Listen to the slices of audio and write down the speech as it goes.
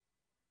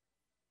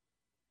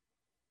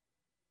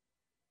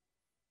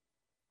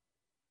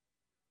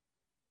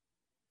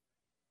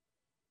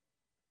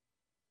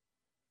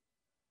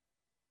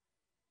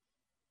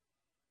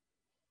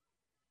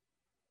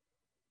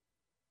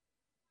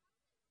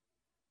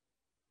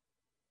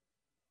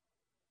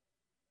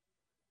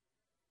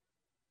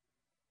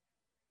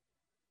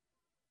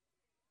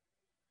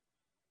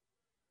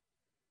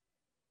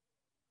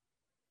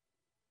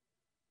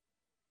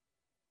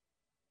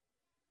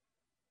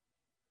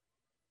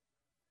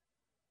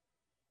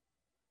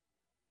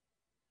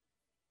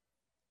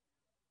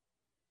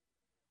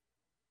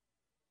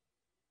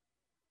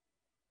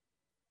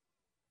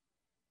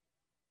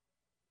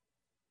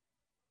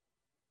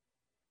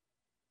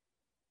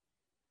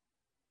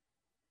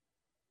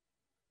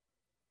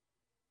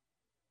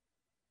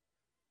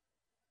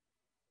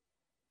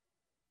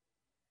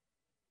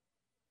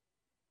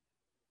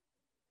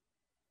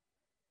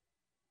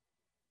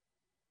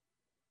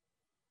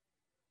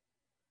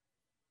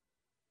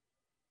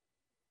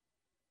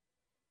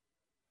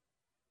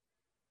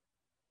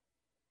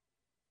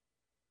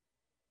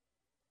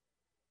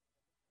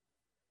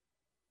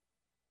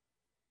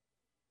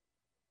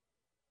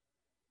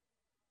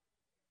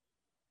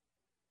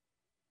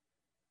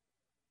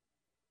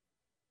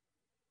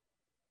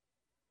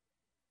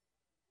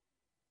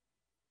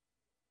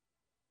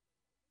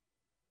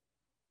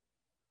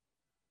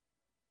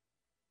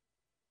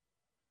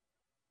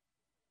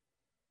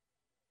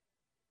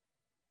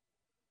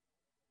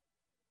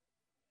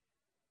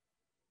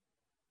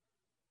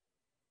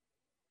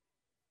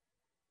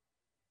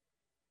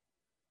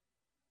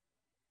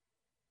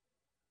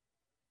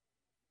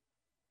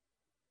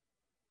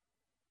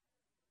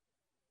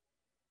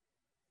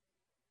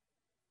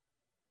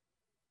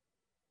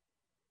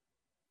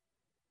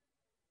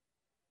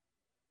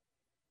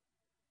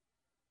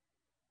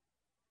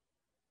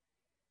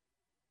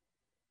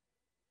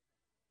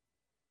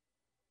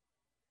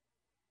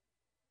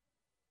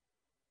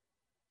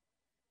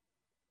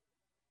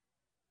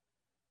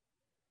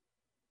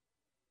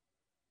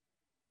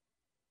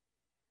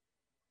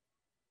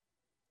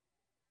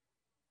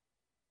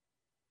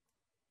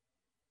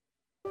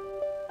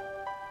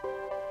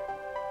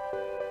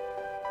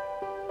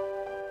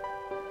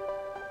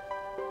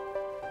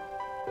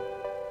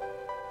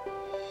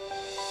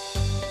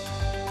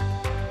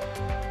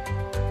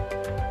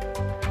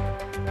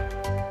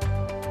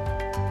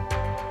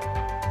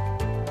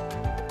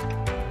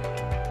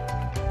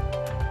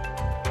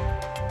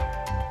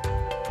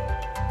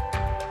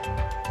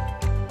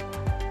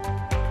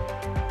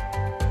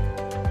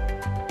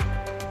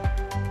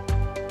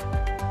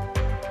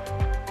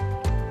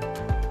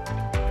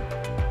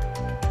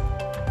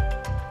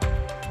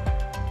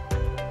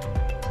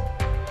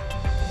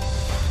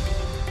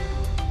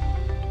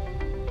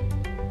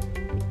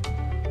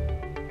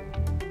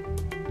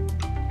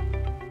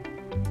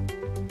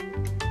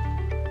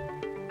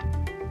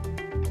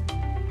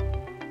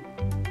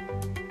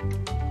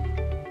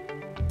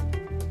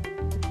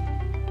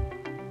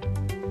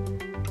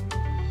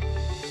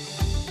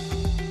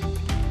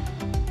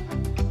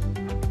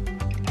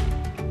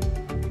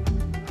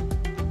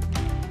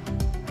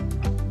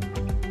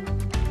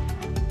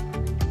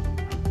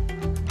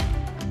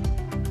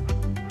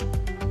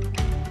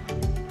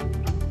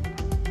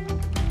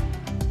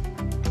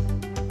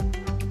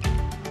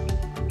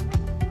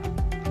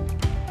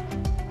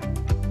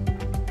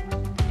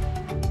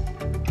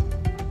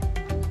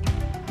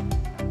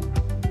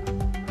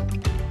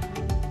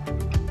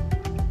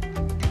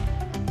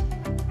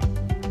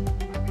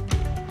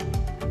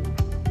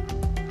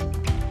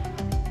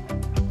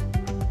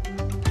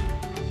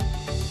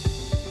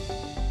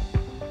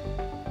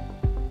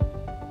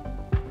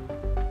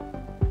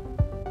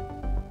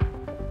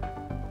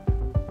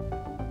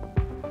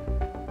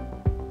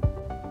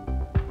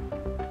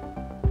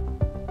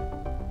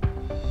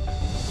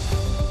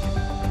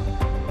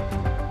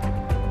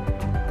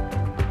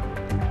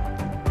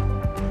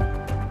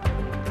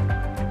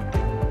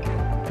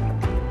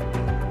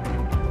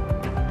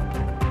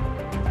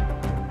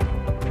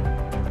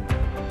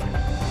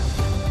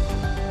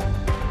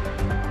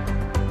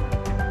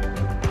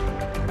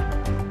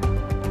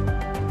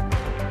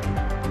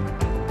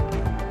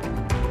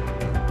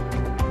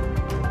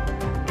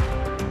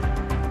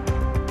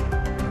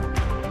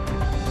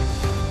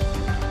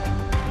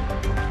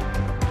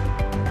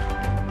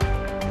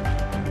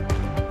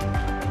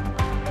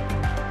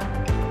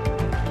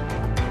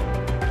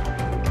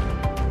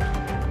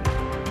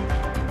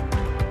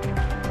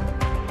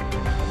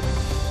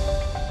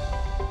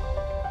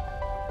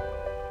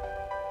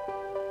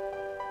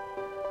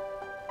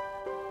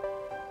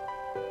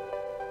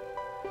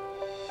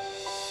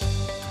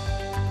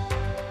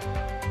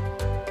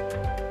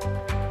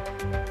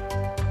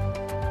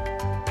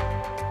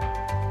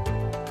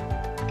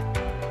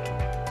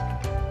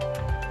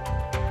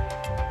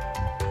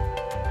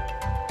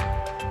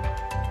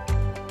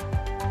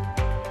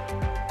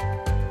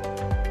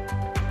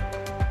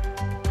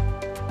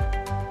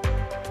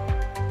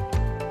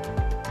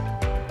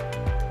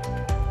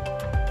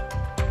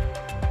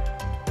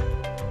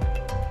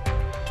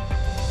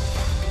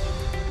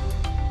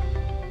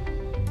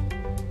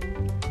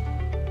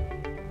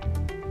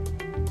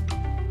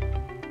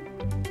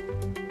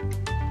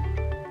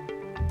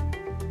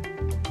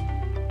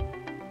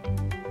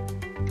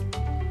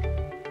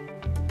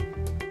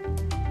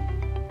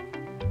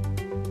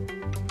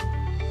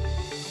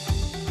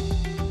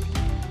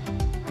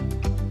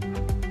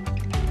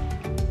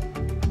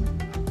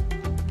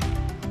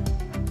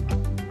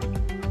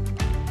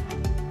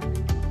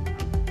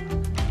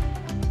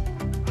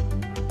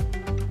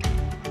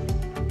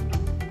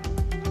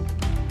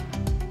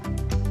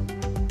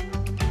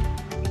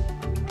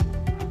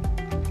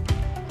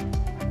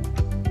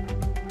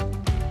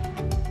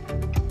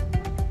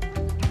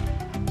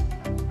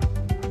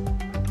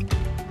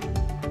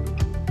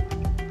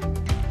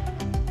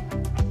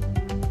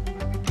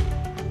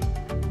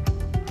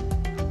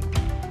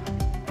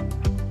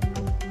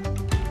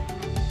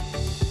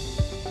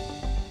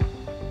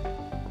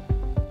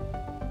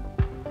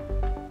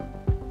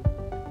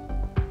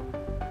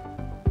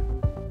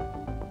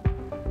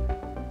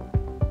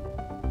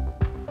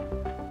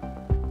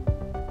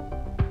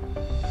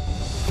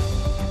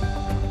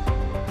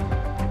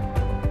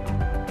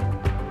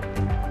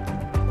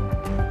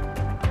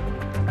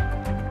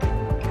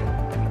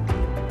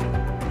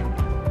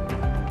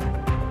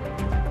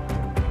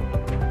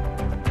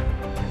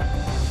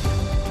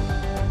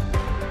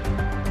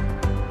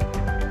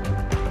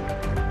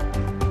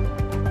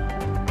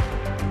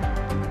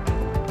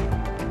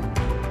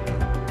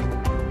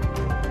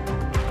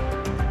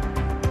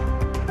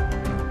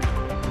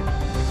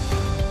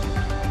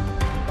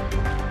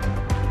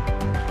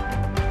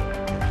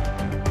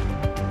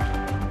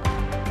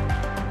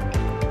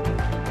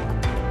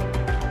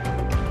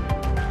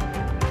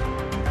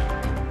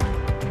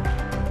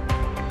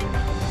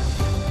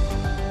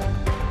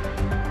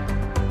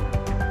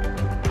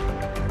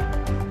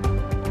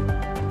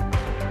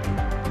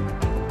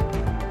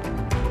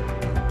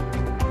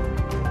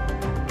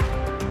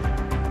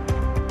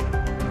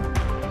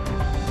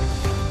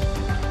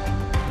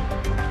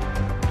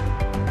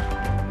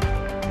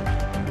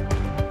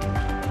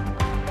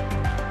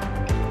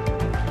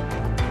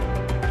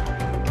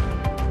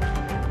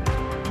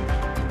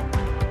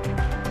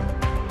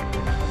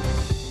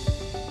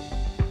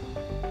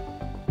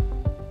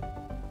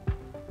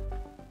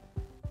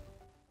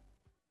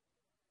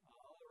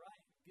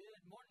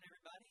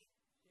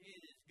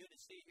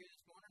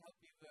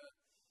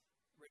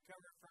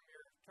recovered from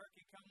your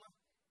turkey coma?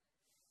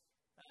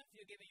 If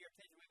you'll give me your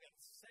attention, we've got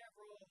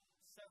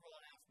several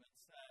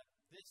announcements.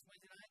 This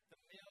Wednesday night, the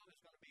meal is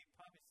going to be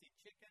poppy seed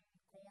chicken,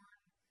 corn,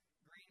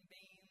 green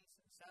beans,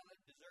 salad,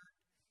 dessert,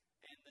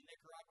 and the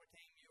Nicaragua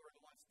team, you are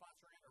the one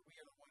sponsoring it, or we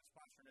are the one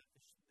sponsoring it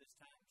this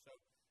time. So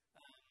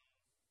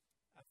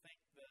I think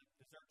the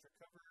desserts are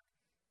covered,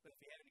 but if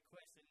you have any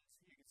questions,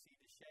 you can see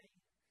Deshay.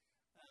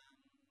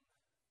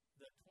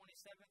 The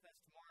 27th,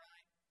 that's tomorrow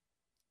night,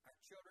 our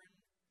children,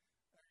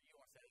 or you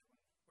want to say that one?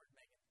 Where's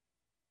Megan?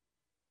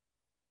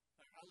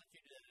 I'll let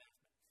you do that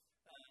announcement.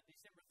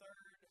 December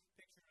 3rd,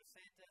 Pictures with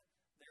Santa.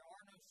 There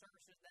are no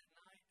services that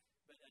night,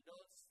 but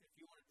adults, if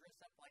you want to dress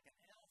up like an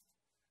elf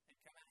and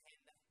come and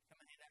hand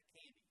out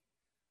candy,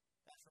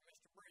 that's for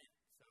Mr. Brent.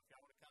 So if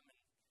y'all want to come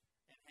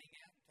and hang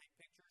out and take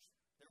pictures,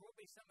 there will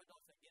be some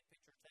adults that get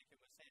pictures taken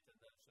with Santa,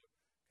 though, so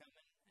come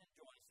and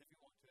join us if you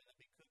want to. And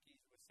there'll be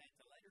cookies with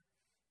Santa later,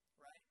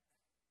 right?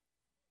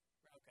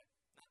 Okay,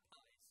 not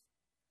pies,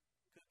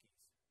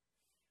 cookies.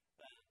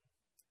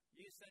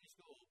 Youth Sunday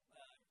School,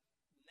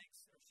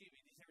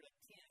 December the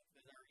 10th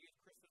is our youth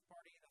Christmas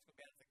party. That's going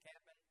to be out at the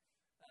cabin.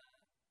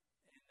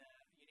 And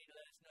you need to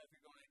let us know if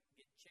you're going to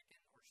get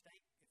chicken or steak,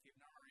 if you've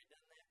not already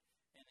done that.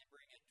 And then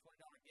bring a $20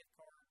 gift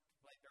card to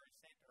play Dirty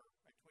Santa, or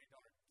a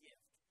 $20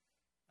 gift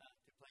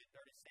to play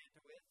Dirty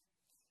Santa with.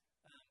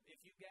 If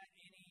you've got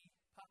any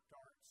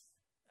Pop-Tarts,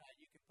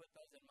 you can put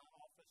those in my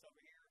office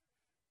over here.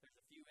 There's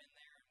a few in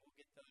there, and we'll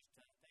get those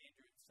to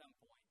Andrew at some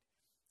point.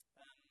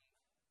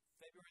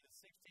 February the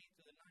 16th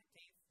to the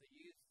 19th, the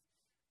youth,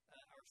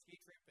 our ski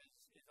trip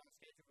is on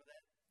schedule for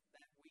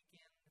that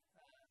weekend.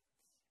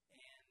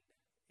 And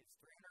it's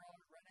 $300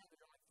 right now.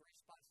 There's only 3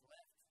 spots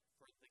left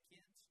for the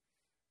kids.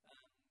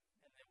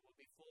 And then we'll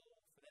be full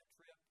for that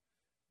trip.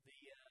 The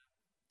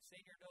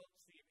senior adults,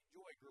 the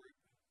Joy Group,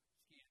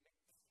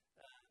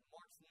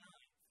 March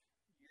 9th,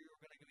 you're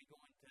going to be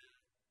going to,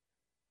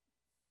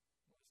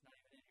 well, it's not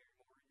even in here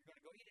anymore. You're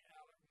going to go eat at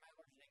Mallard's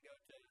and then go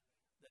to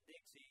the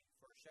Dixie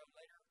for a show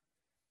later.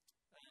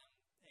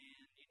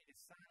 And you need to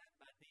sign up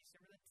by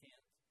December the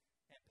 10th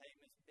and pay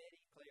Miss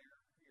Betty Claire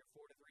your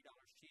 $43.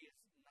 She is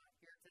not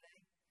here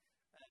today,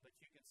 but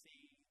you can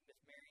see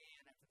Miss Mary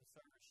Ann after the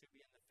service. She'll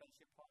be in the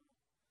fellowship hall.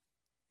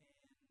 And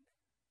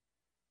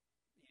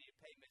you need to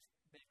pay Miss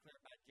Betty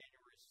Claire by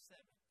January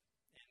 7th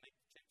and make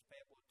the checks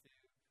payable to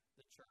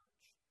the church.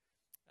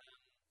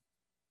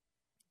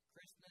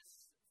 Christmas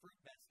fruit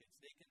baskets.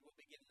 Deacon will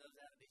be getting those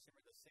out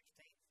December the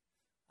 16th.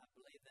 I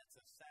believe that's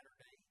a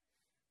Saturday.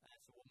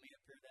 So we'll meet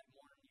up here that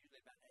morning,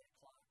 usually about 8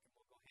 o'clock, and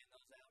we'll go hand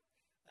those out.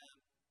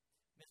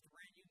 Mr.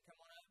 Brand, you can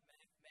come on up.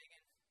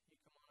 Megan, you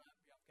come on up.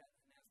 Y'all got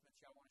announcements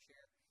y'all want to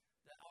share.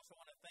 I also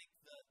want to thank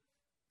the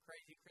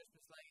crazy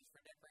Christmas ladies for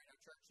decorating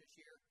our church this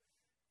year.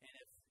 And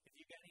if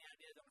you've got any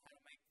ideas on how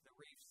to make the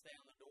wreaths stay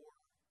on the door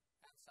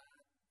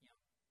outside,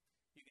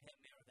 you can help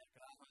me out with that,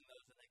 because I hung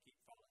those and they keep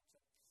falling. So,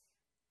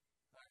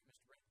 all right,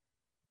 Mr. Brand. Thank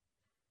you.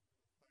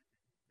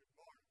 Good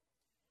morning.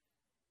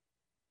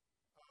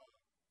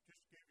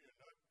 Just to give you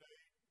an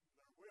update,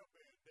 there will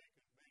be a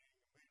deacon meeting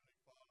immediately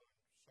following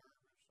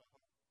service. I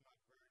hope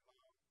not very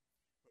long,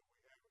 but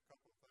we have a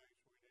couple of things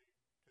we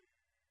need to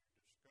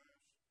discuss.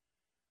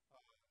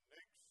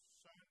 Next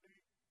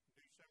Sunday,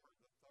 December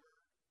the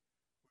 3rd,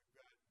 we've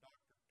got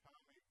Dr.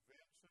 Tommy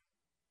Vinson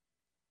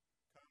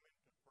coming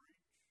to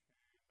preach,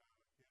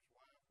 and his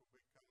wife will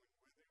be coming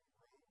with him,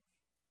 Rose.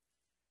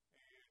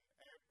 And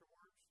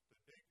afterwards, the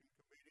deacon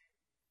committee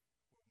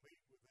will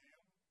meet with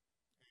them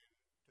and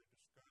to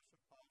discuss a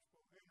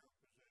possible interim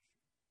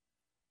position.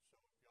 So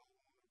if y'all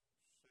want to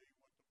see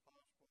what the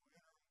possible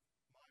interim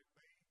might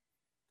be,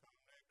 come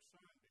next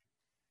Sunday.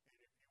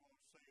 And if you want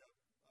to see a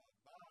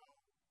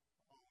bio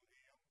on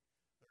him,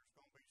 there's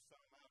going to be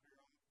some out here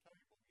on the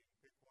table. You can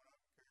pick one up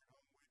and carry it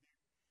home with you.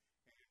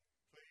 And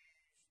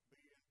please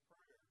be in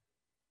prayer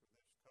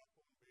for this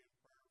couple and be in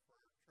prayer for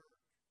our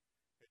church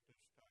at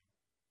this time.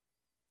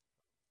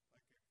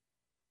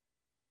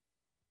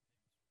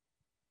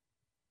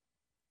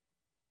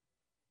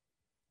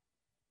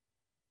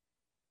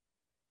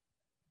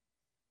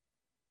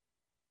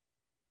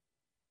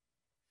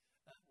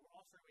 Thank you. We're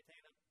also going to be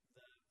taking up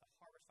the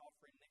harvest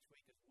offering next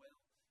week as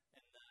well,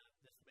 and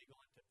this will be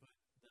going to put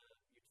the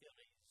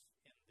utilities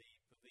in the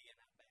pavilion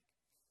out back.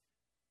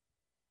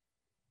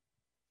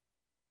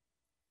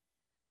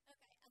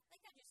 Okay, I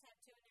think I just have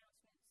 2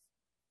 announcements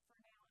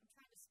for now. I'm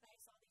trying to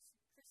space all these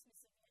Christmas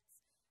events.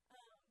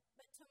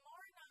 But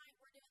tomorrow night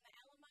we're doing the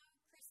Alamo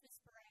Christmas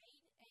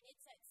Parade, and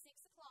it's at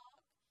 6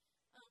 o'clock.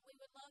 We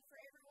would love for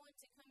everyone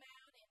to come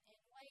out and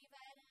wave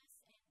at us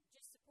and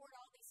just support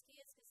all these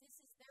kids, because this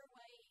is their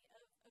way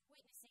of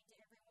witnessing to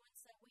everyone.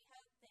 So we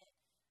hope that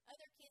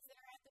other kids that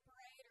are at the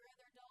parade or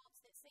other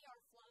adults that see our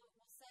float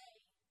will say,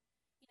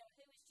 who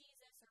is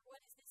Jesus, or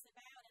what is this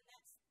about? And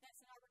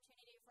that's an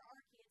opportunity for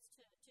our kids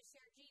to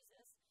share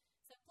Jesus.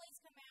 So please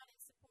come out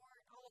and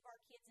support all of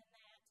our kids in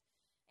that.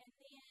 And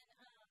then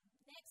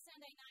next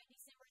Sunday night,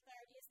 December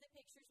 3rd, is the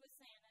Pictures with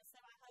Santa. So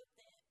I hope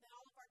that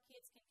all of our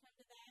kids can come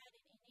to that,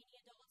 and any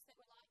adults that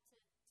would like to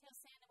tell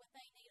Santa what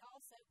they need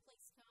also,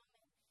 please come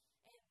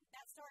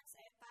starts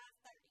at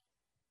 5:30.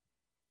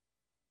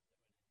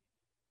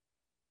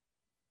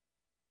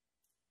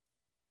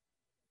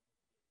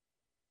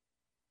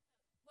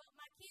 Well,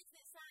 my kids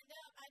that signed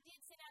up, I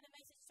did send out a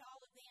message to all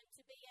of them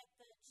to be at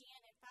the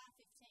gin at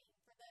 5:15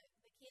 for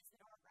the kids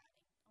that are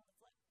riding on the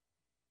float.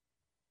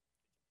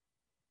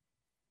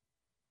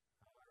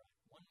 All right.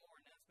 One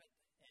more announcement,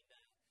 and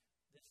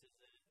this is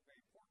a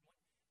very important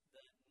one.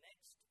 The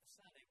next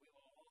Sunday, we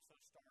will also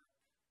start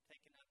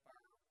taking up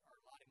our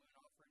Lottie Moon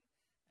offering,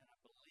 and I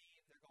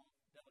believe they're going to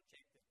double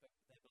check this, but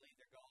they believe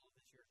their goal this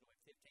year is only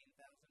 15,000.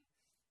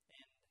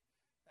 And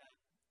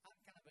I'm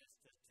kind of a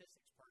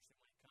statistics person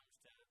when it comes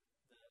to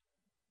the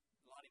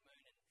Lottie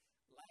Moon. And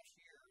last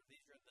year,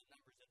 these are the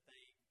numbers that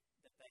they had.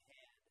 They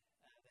had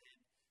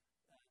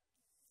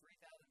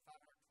 3,521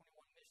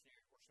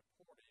 missionaries were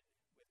supported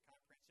with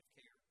comprehensive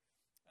care.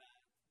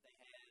 They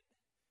had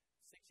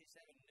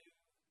 67 new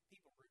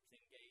people groups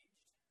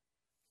engaged.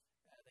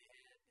 They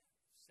had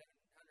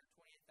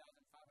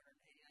 728,589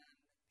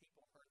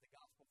 people heard the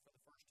gospel for the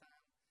first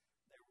time.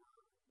 There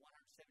were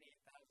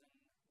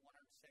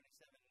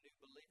 178,177 new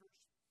believers.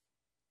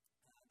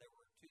 There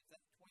were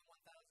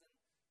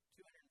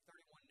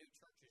 21,231 new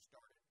churches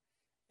started,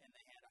 and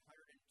they had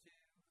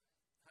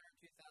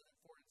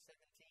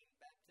 102,417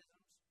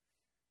 baptisms,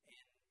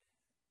 and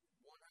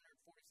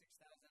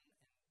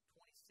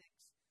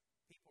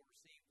 146,026 people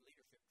received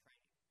leadership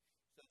training.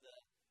 So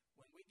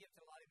when we give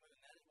to Lottie Moon,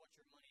 that is what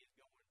your money is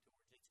going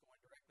towards. It's going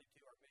directly to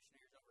our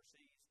missionaries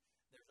overseas.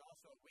 There's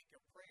also a week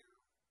of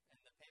prayer, and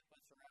the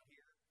pamphlets are out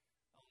here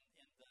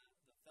in the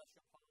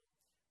fellowship hall.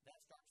 That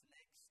starts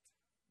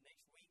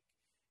next week.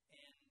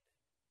 And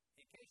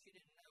in case you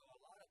didn't know, a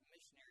lot of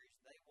missionaries,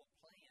 they will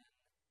plan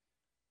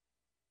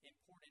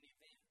important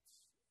events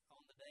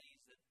on the days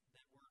that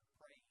we're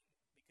praying,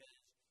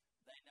 because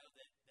they know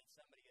that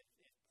somebody is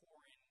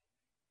pouring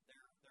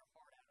their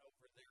heart out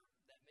over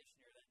that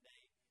missionary that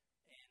day,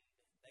 and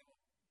they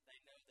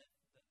know that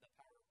the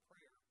power of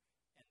prayer,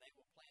 and they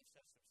will plan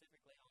stuff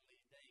specifically on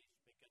these days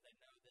because they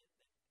know that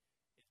it's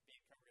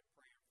being covered in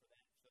prayer for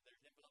that. So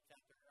there's envelopes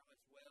out there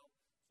as well.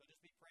 So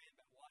just be praying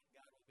about what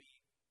God will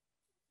be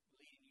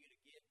leading you to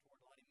give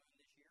toward Lottie Moon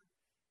this year.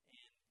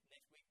 And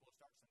next week we'll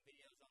start some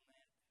videos on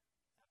that.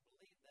 I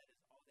believe that is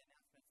all the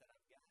announcements that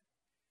I've got.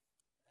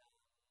 All right,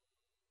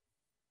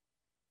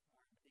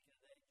 Deacon of the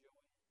Day,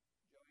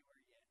 Joey, where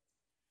are you at?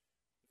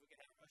 If we could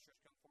have our ushers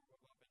come forward,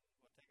 we'll go up and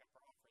we'll take up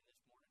our offering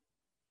this morning.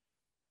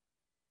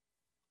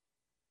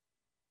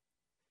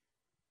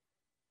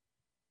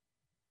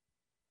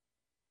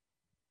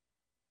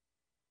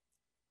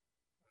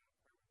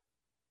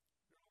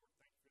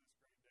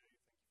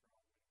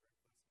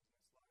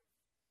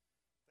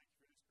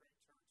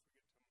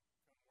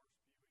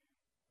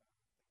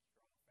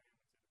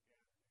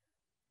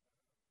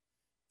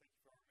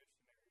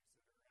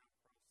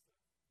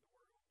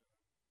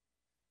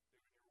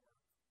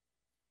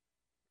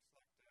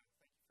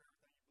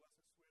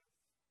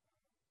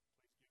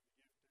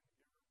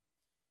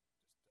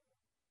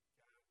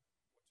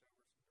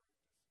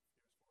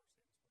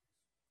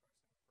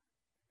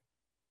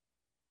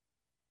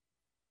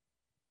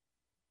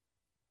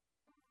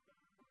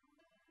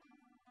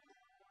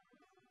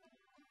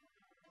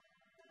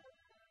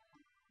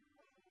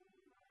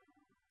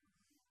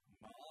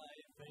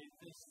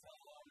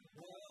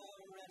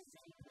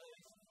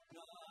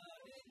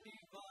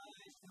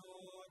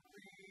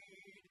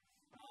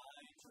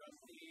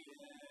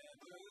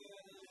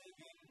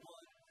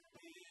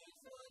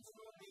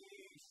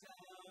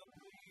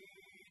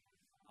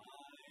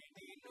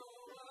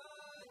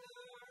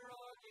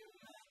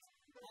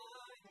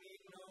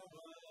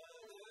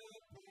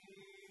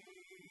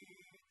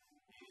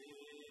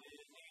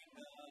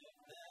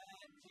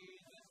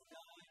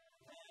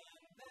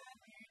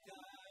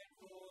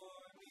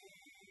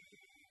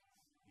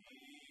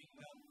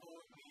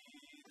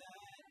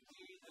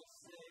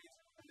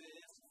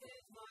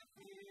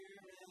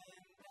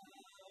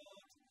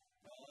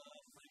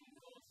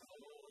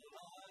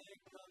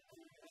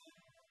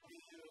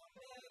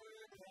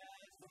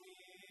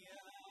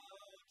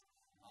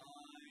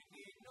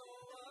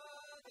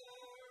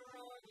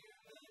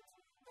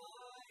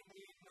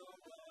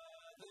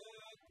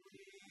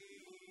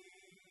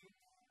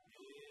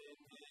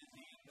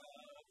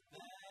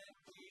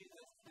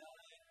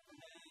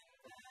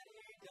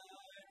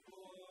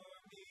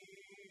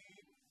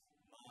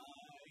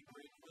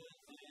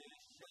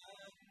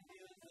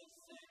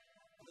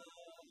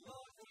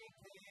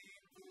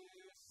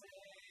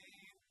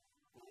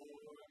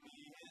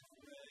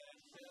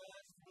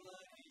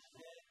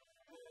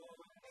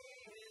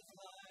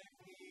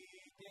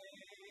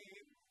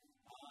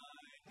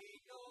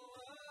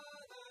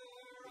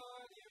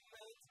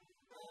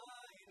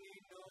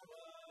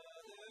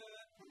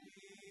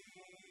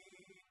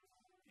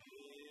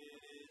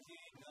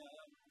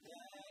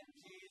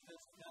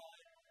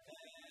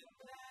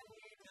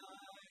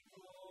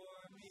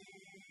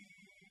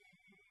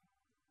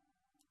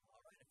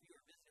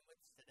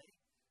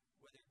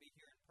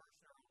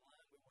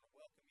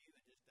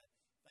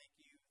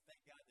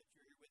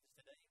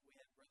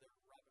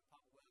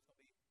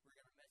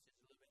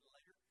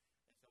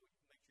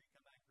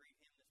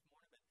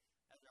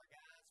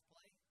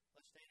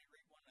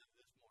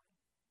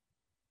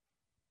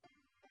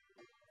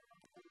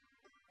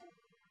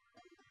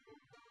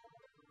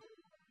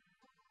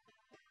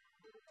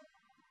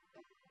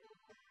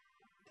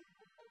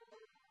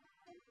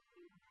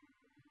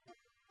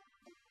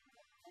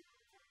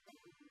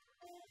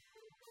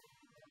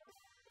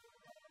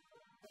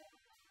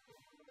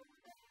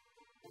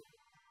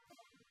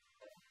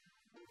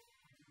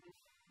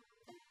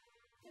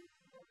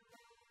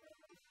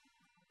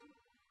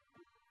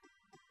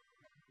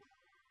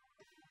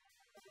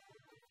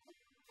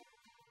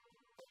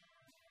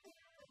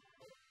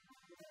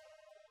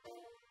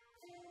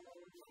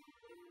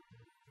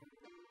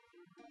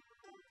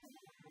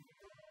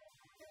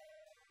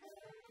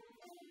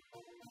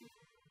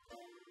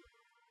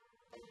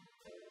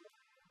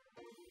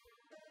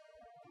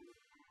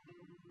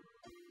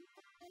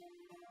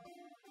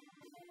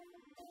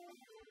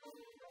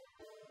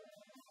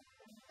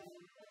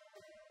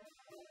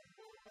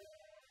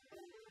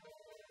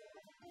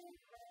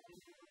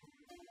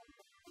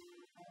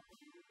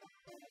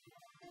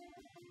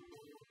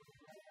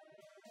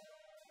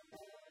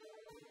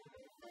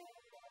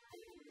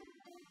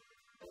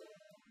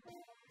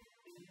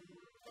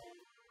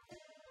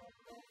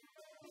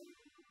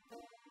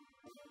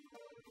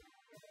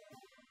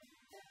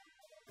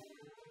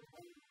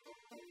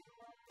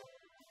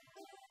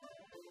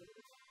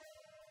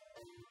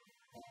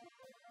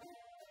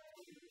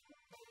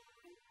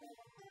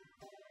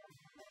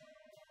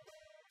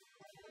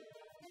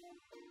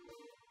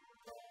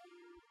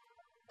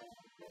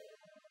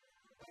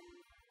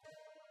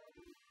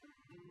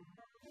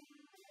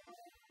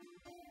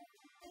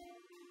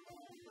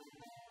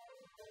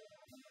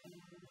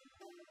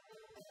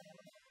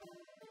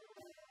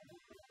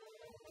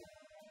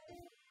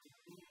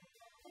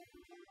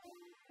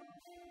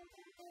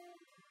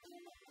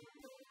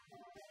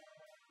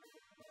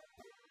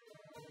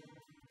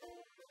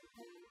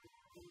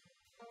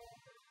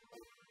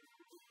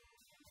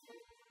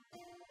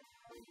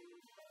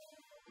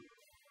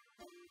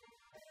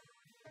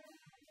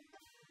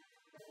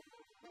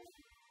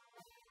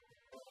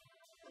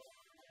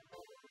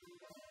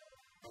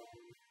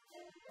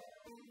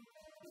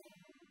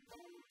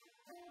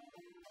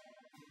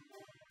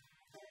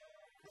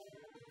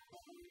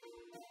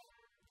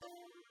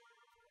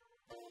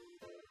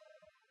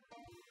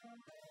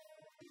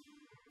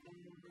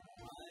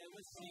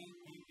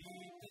 sinking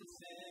deep in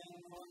sin,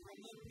 far from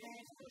the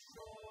peaceful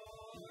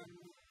shore.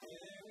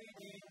 Very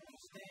deep we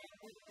stand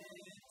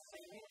within,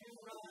 singing to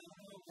run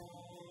the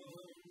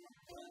war.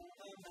 But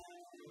the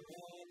master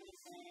of the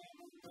sea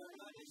heard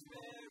my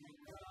despairing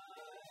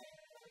cry.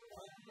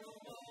 When no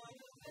one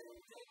was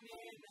there to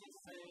meet me,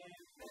 say,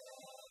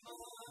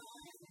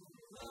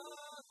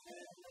 love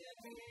lifted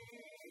me,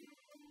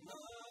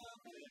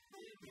 love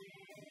lifted me.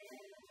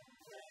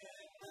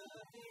 Let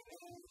nothing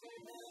else be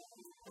left,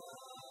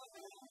 love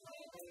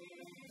lifted me,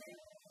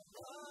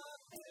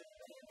 love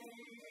lifted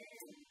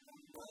me.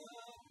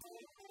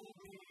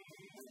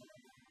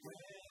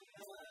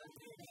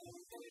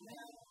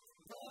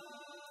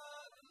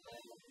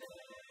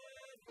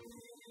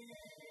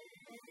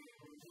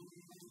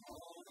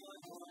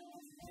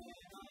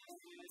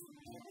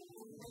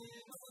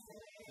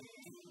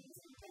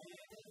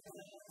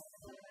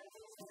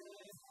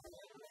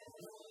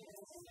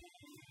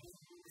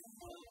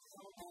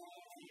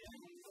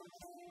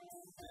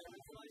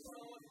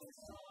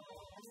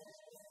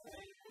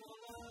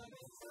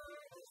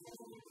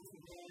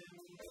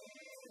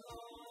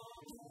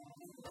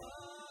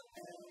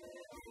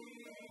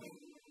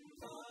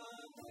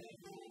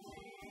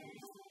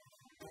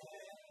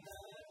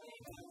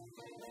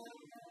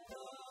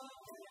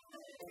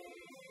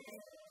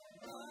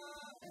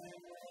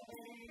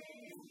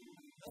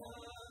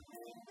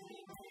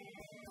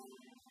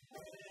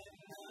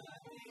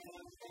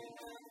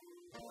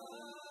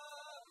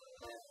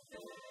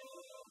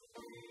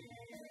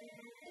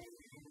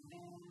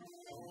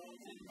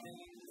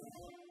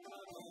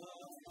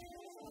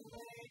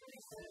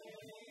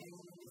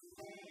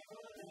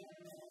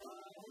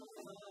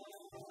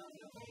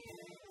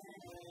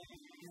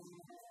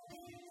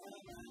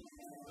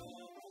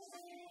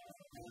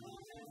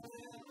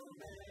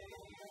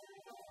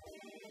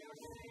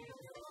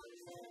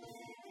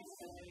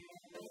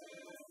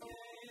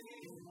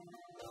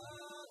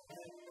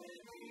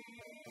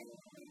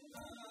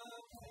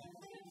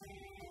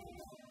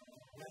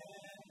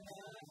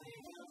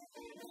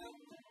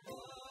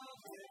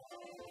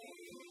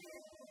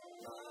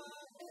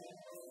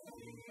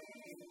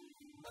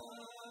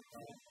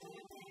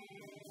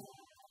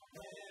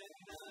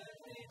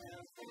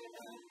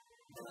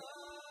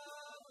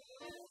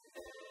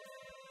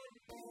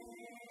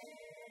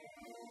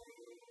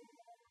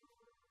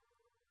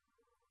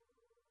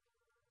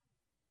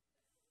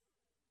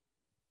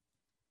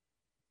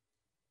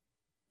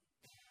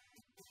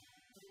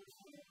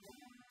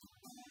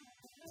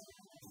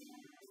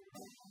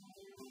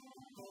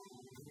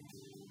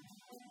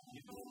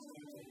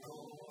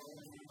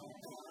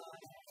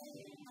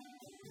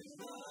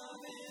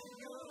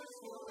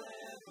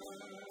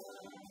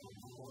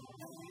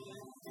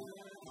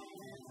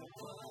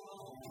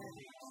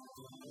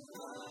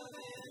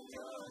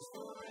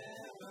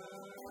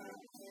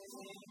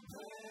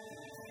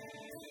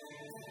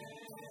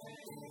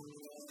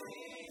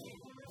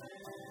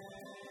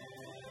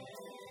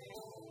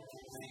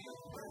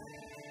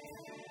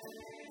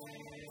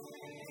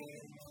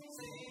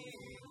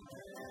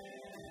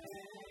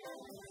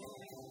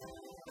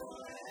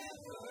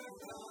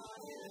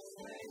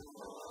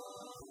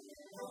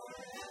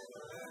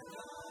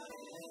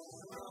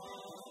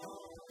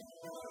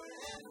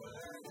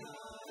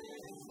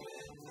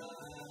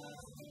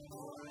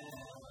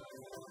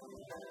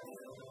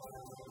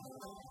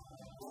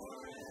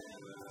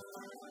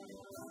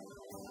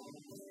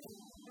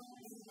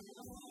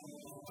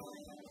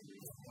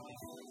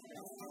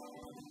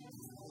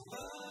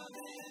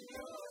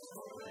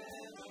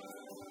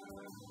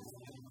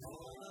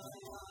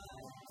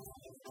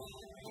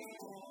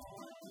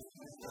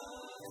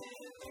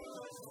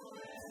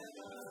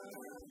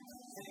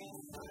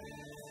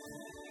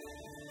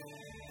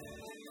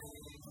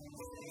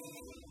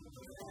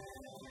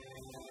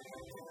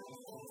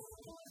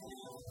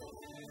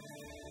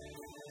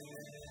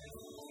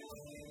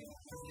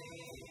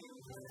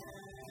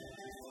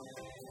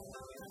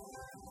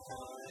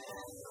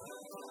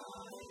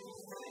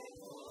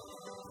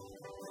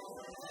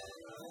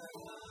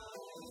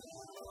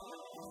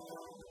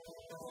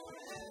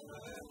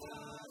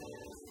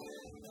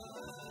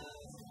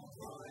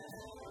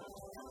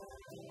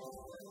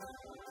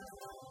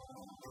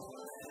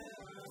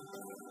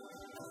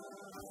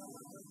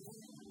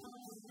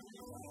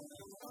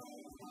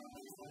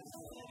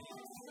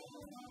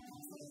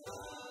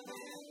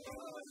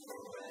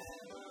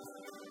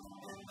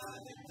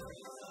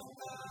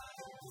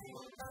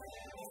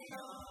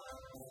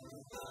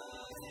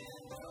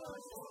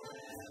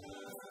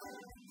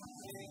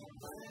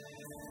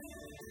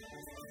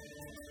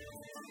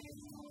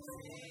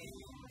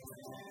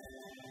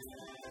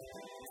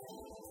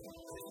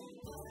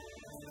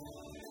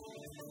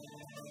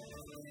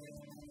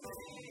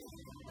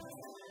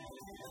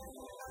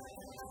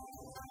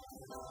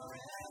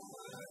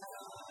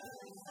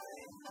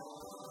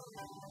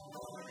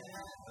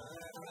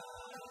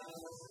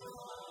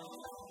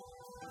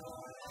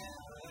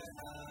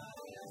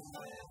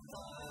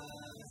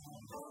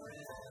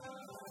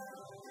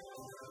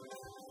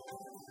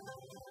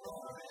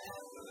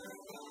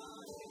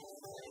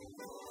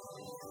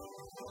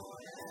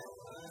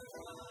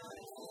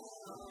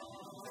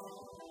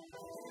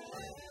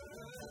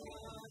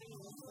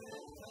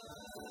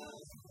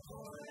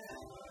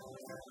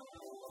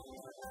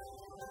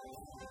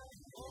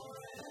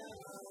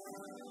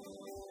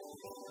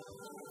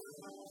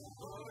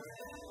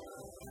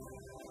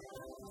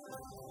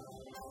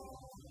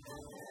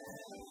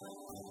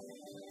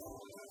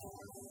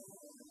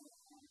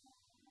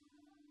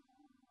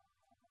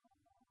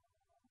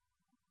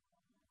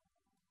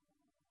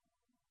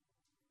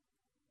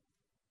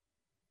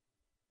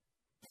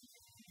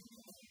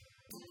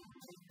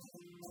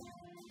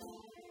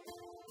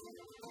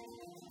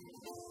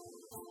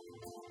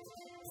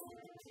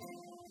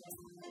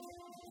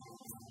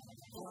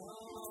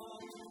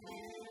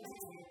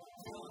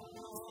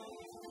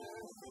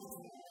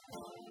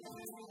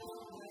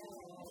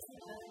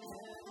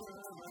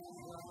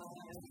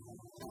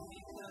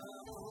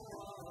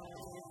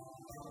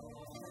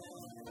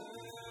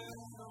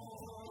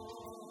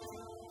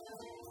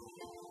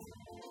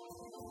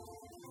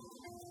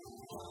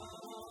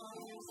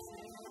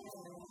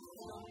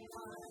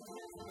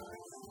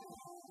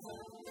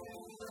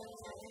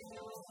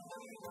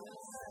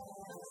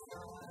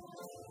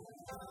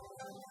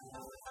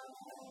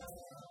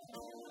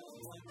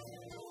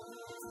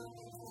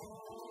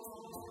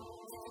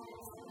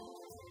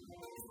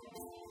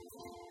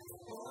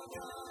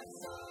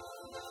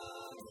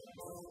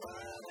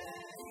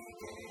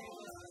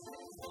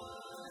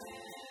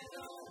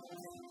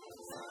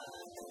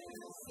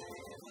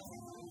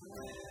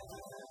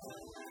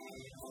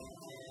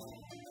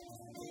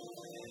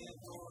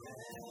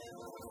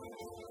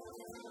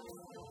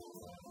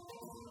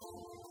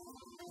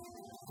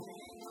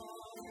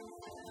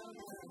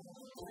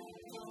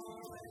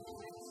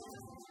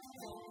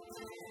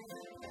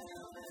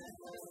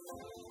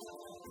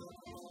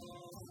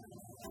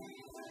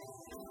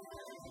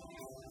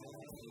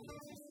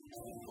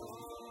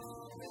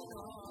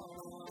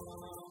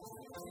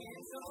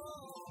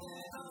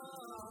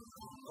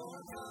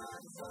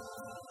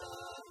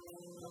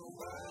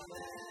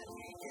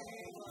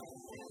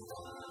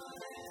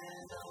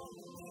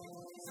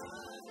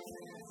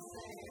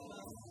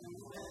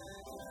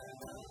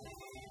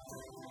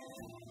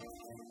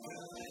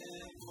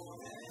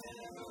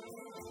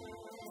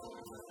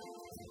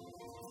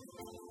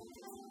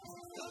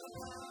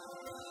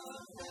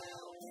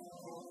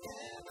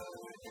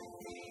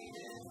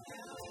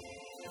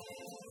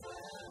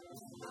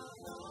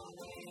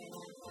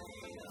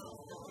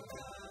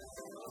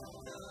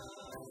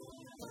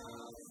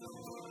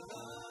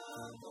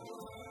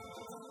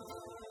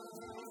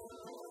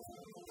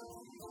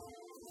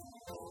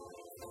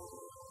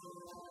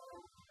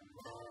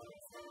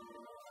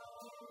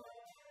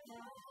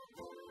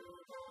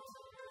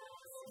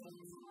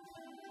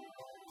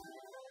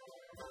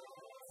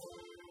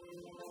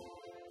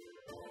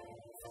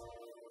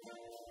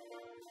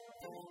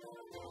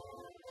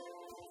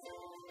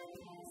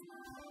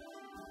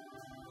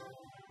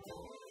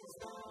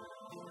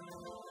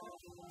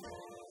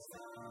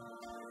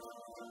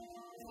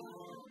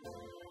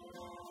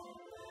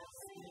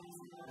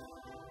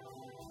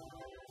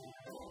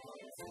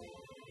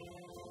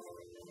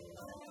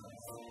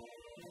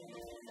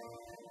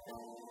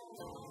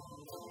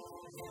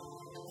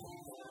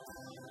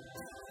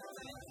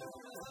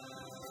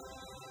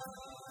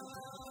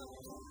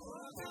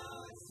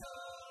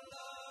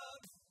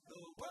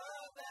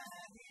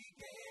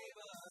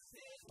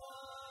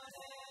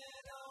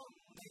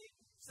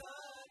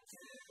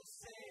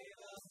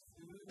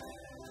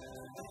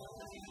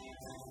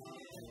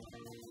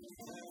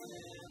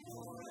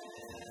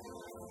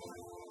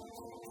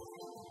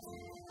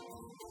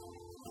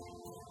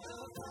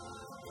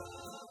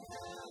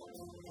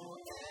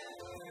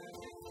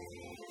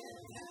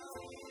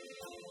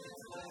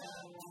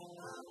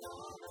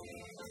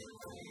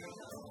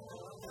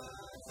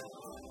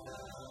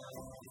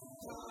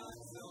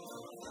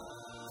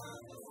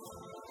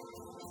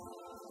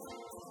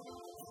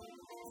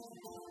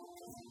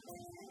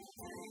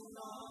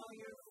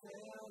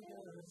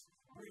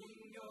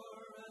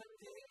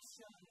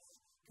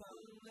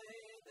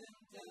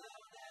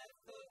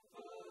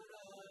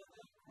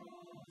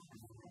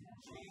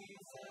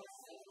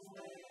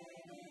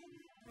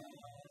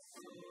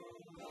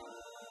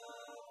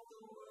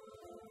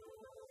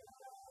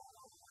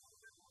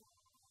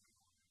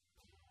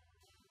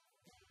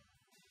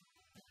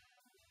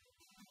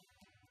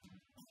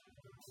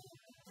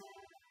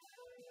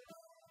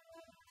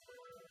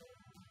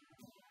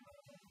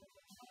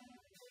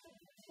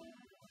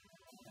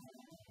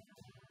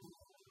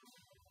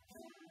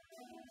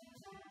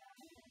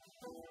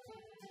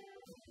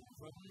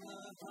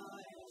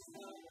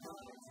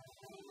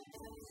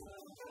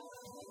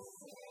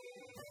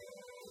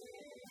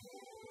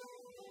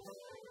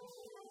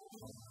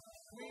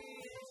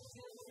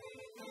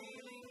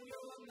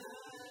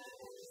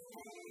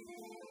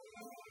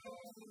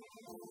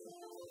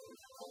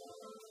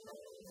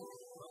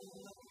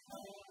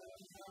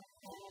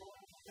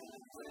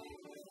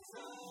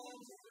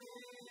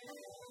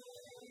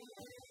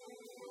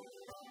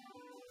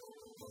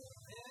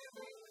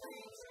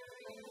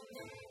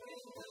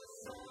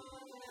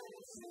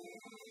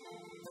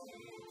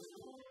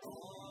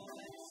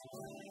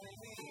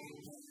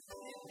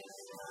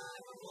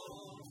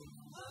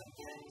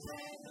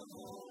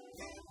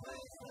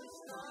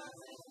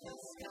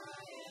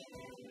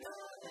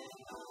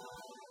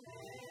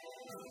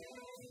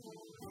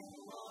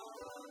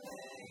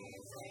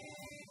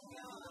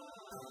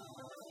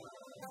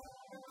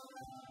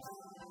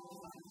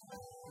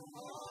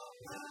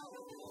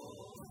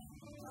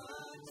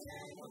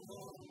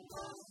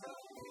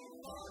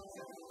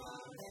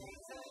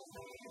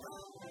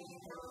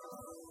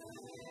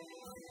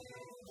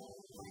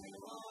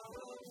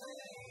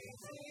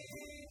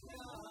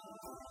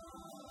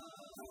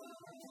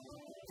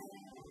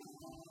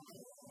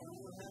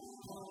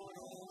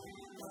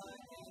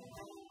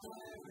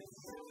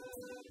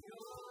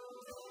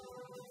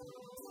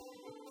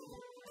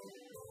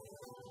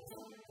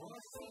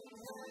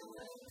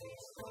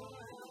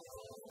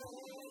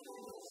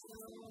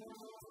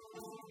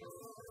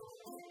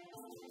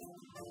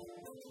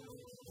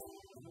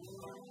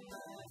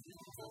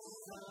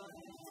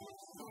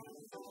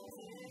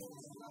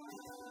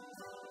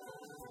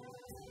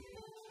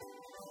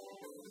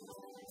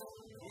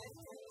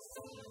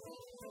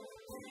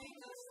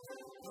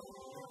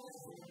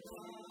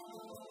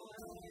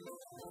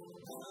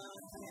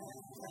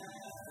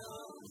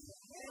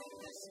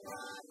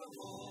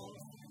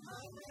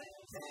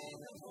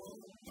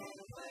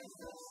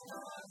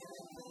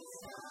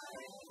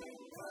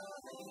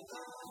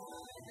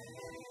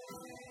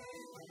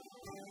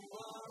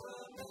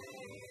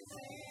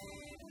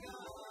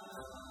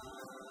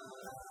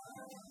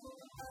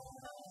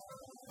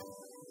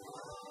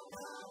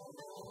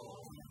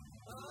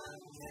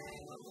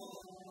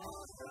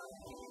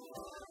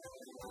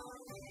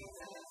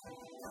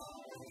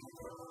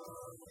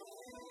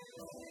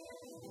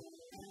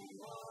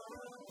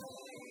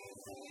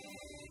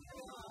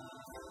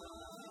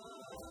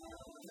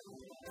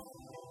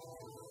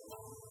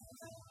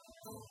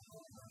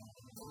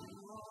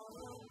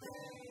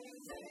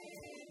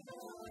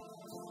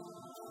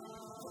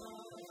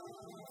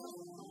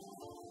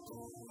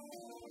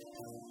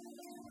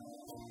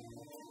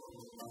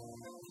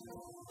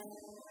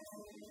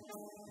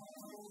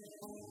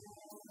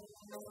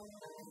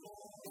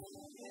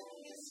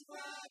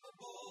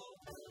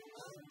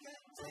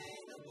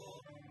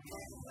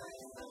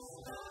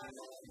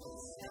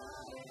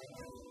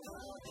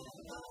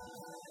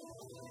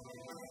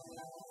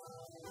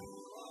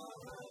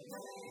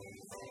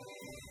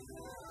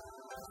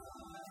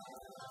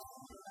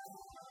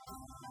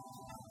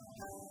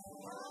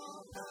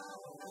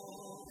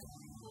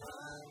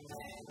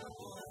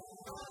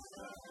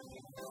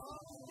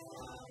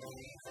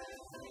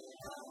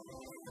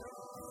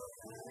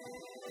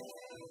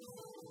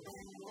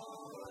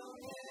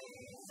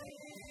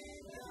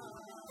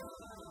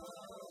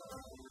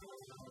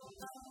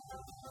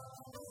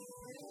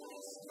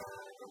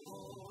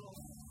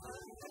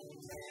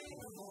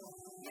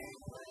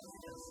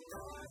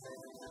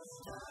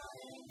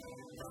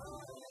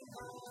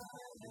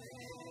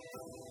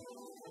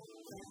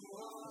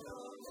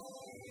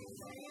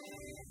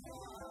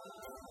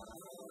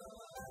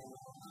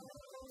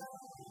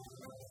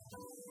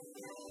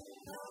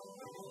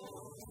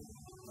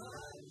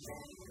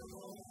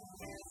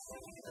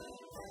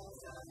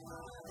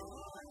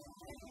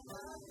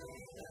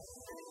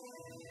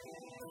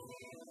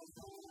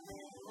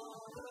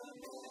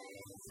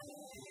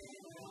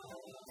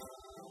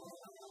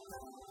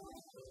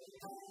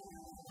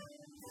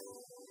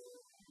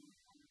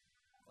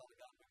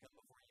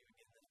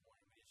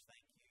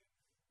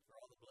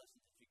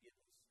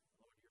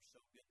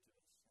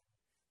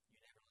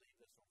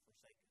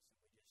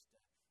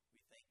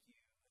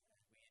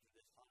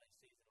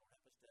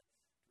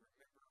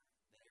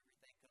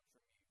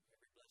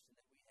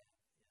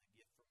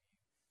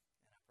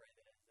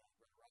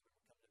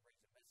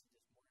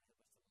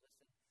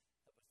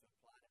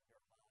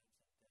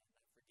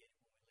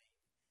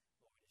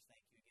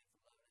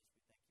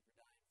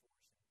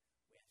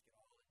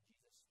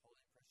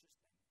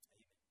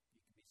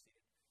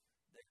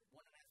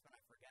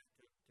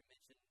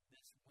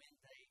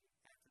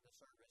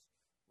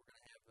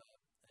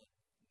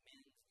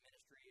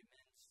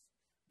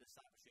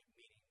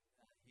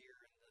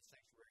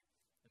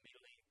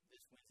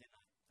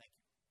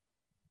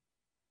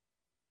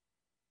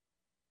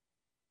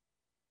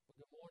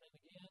 Good morning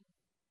again.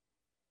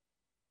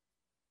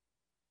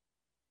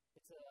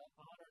 It's an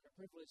honor and a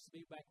privilege to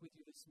be back with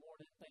you this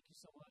morning. Thank you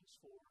so much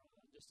for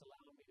just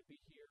allowing me to be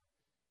here.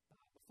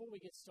 Before we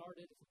get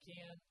started, if we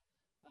can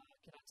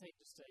I take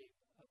just a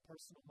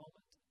personal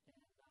moment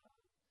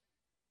and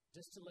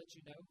just to let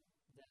you know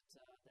that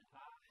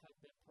I have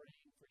been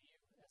praying for you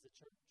as a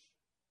church.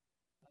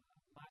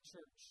 My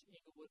church,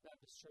 Inglewood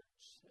Baptist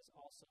Church, has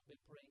also been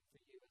praying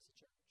for you as a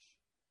church.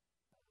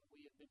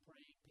 We have been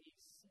praying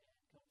peace and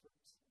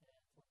comfort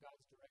and for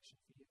God's direction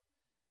for you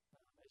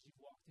as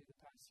you've walked through the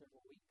past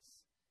several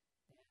weeks.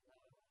 And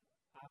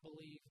I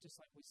believe, just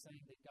like we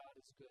sang, that God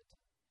is good,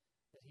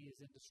 that He is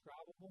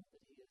indescribable,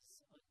 that He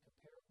is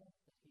uncomparable,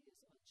 that He is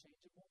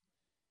unchangeable.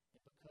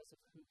 And because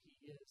of who He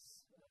is,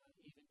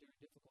 even during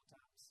difficult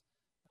times,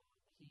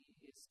 He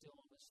is still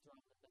on His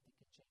throne and nothing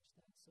can change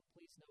that. So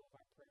please know of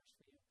our prayers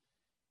for you.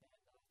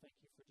 And thank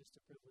you for just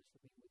a privilege for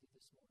being with you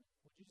this morning.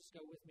 Would you just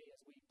go with me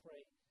as we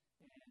pray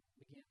and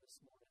begin this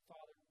morning?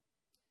 Father,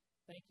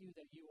 thank you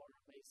that you are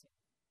amazing.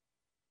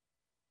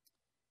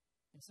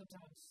 And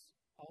sometimes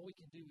all we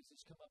can do is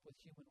just come up with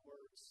human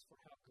words for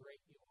how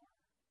great you are.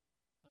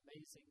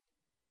 Amazing,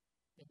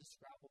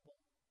 indescribable,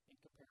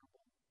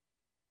 incomparable.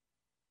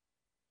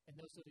 And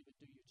those don't even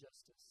do you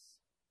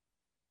justice.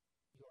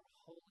 You are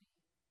holy.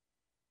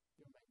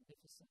 You are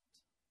magnificent.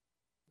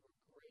 You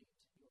are great.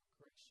 You are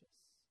gracious.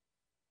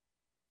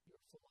 You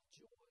are full of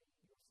joy.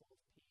 You are full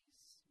of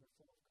peace. You are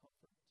full of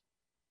comfort.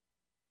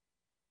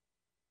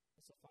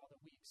 And so, Father,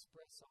 we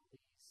express all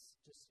these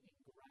just in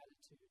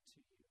gratitude to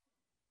you.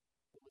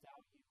 But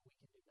without you, we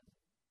can do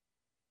nothing.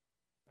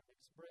 Our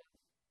next breath,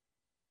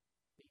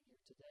 being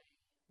here today,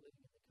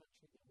 living in the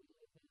country that we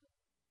live in,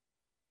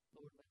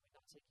 Lord, may we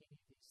not take any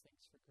of these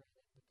things for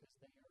granted because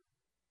they are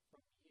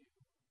from you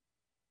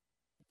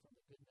and from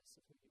the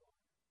goodness of who you are.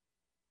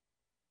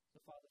 So,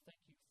 Father,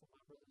 thank you for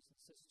my brothers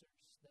and sisters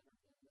that are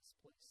in this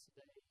place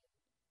today.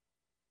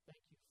 And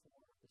thank you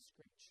for this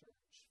great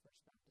church,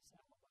 First Baptist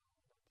Alamo.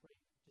 And I pray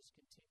just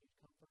continued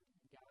comfort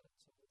and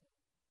guidance over them.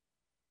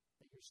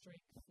 That your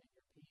strength and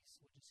your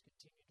peace will just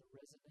continue to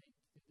resonate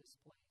through this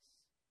place.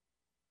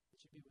 That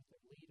you be with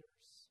their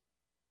leaders.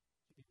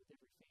 You be with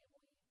every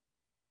family.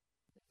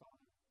 That,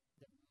 Father,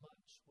 that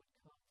much would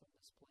come from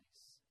this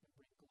place and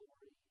bring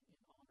glory and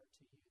honor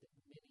to you. That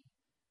many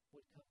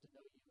would come to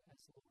know you as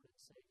Lord and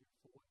Savior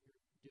for what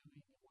you're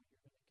doing and what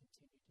you're going to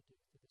continue to do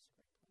through this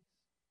great place.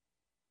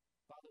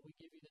 Father, we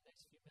give you the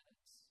next few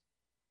minutes.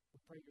 We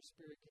pray your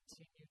Spirit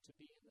continue to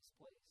be in this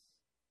place.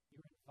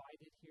 You're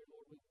invited here,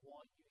 Lord. We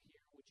want you here.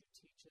 Would you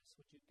teach us?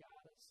 Would you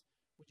guide us?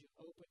 Would you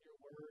open your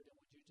word?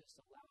 And would you just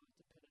allow it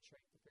to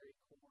penetrate the very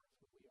core of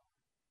who we are?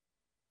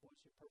 For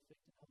it's your perfect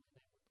and holy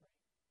name we pray.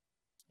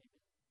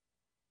 Amen.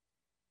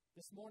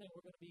 This morning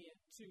we're going to be in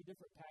two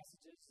different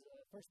passages.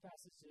 First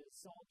passage is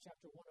Psalm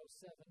chapter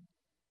 107.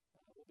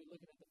 We'll be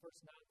looking at the first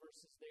 9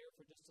 verses there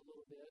for just a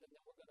little bit. And then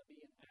we're going to be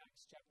in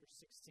Acts chapter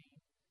 16.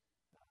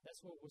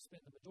 That's where we'll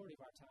spend the majority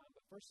of our time.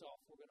 But first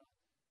off, we're going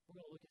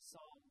to look at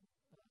Psalm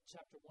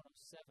chapter 107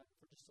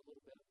 for just a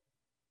little bit.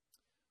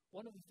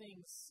 One of the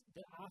things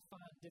that I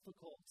find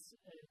difficult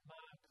in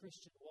my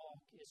Christian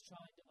walk is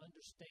trying to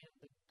understand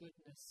the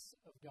goodness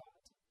of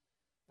God.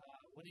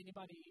 Would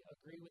anybody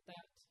agree with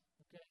that?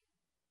 Okay.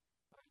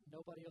 All right.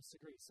 Nobody else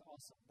agrees.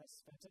 Awesome.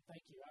 That's fantastic.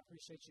 Thank you. I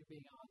appreciate you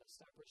being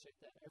honest. I appreciate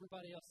that.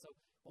 Everybody else. So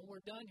when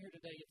we're done here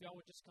today, if y'all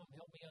would just come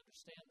help me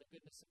understand the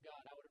goodness of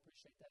God, I would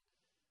appreciate that.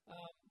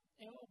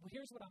 And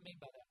here's what I mean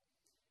by that.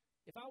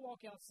 If I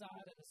walk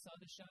outside and the sun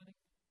is shining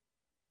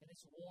and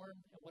it's warm,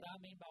 and what I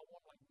mean by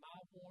warm, like my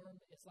warm,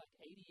 is like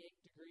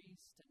 88 degrees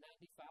to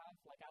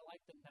 95. Like I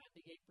like the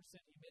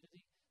 98%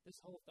 humidity. This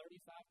whole 35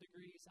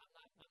 degrees, I'm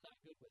not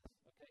good with.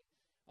 Okay.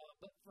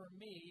 But for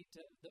me,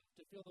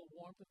 to feel the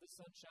warmth of the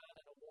sunshine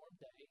on a warm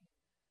day,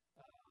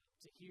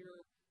 to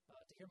hear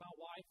my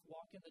wife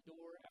walk in the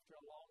door after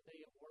a long day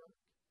at work,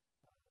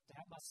 to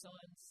have my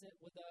son sit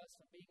with us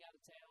from being out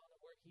of town and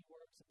where he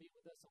works and be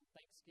with us on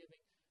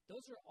Thanksgiving,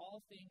 those are all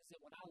things that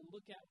when I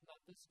look at with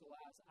my physical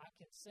eyes, I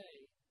can say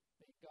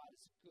that God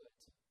is good.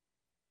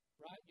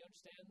 Right? You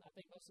understand? I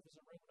think most of us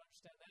in the room would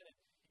understand that.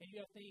 And you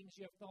have things,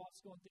 you have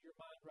thoughts going through your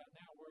mind right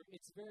now where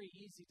it's very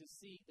easy to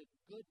see the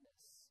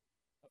goodness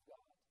of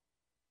God.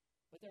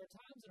 But there are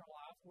times in our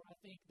life where I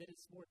think that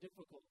it's more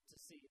difficult to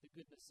see the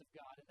goodness of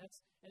God. And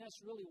that's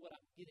really what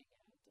I'm getting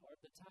at. Are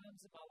the times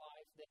in my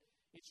life that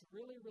it's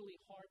really, really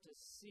hard to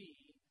see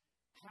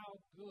how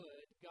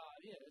good God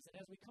is. And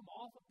as we come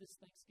off of this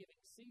Thanksgiving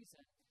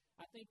season,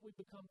 I think we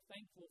become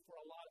thankful for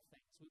a lot of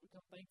things. We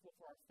become thankful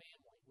for our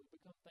family. We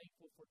become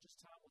thankful for just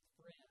time with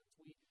friends.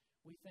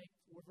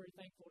 We're very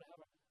thankful to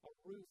have a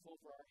roof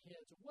over our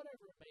heads or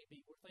whatever it may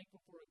be. We're thankful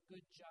for a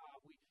good job.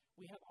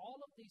 We have all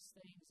of these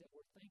things that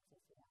we're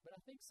thankful for. But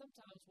I think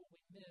sometimes what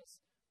we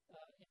miss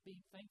in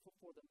being thankful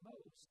for the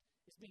most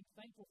is being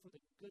thankful for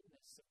the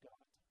goodness of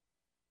God.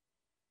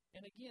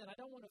 And again, I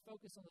don't want to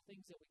focus on the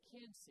things that we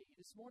can see.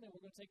 This morning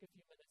we're going to take a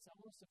few minutes. I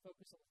want us to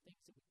focus on the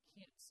things that we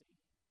can't see.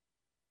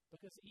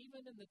 Because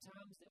even in the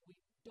times that we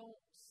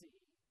don't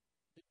see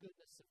the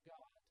goodness of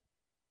God,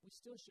 we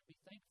still should be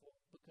thankful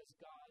because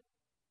God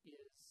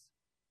is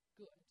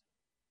good.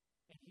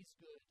 And He's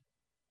good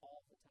all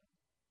the time.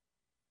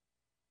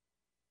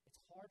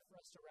 It's hard for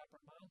us to wrap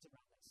our minds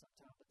around that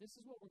sometimes, but this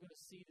is what we're going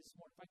to see this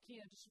morning. If I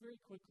can, just very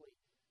quickly,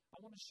 I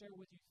want to share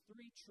with you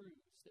three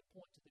truths that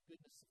point to the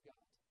goodness of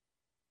God.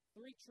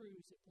 Three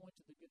truths that point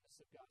to the goodness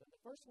of God. And the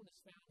first one is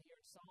found here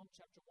in Psalm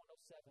chapter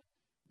 107,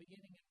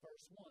 beginning in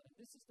verse 1. And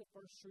this is the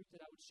first truth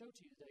that I would show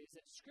to you today, is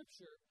that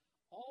Scripture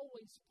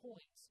always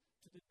points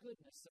to the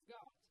goodness of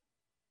God.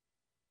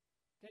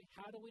 Okay,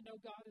 how do we know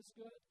God is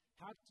good?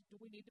 How do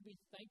we need to be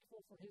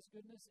thankful for His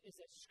goodness? Is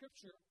that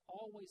Scripture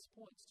always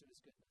points to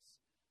His goodness.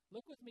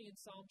 Look with me in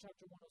Psalm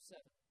chapter 107,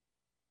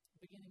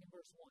 beginning in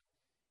verse 1.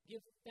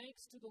 Give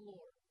thanks to the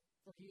Lord,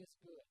 for He is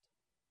good.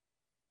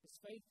 His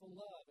faithful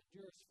love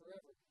endures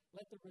forever.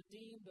 Let the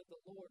redeemed of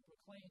the Lord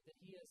proclaim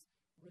that He has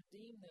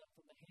redeemed them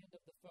from the hand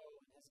of the foe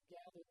and has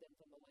gathered them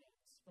from the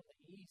lands, from the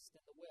east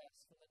and the west,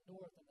 from the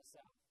north and the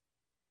south.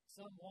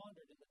 Some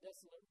wandered in the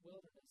desolate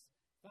wilderness,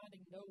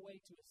 finding no way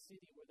to a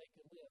city where they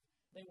could live.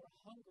 They were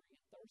hungry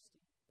and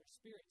thirsty. Their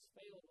spirits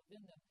failed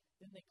within them.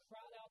 Then they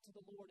cried out to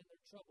the Lord in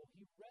their trouble.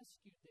 He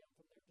rescued them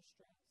from their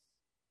distress.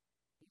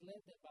 He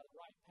led them by the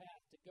right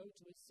path to go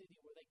to a city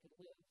where they could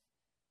live.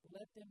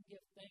 Let them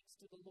give thanks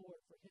to the Lord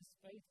for His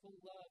faithful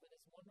love and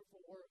His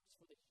wonderful works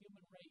for the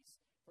human race,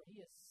 for He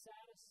has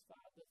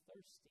satisfied the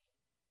thirsty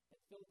and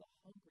filled the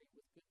hungry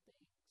with good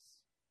things.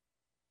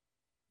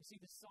 You see,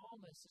 the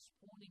psalmist is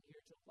pointing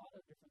here to a lot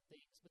of different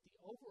things, but the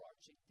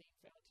overarching theme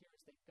found here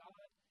is that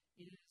God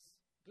is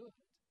good.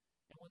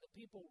 And when the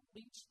people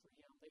reached for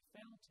Him, they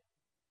found Him.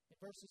 In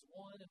verses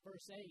 1 and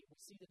verse 8, we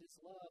see that His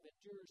love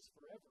endures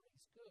forever.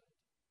 He's good.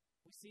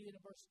 We see that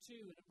in verse 2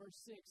 and in verse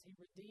 6, He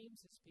redeems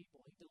His people.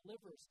 He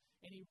delivers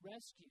and He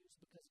rescues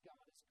because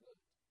God is good.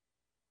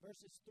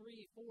 Verses 3,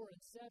 4,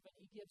 and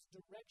 7, He gives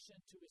direction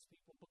to His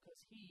people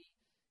because He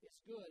is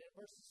good. In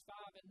verses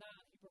 5 and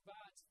 9, He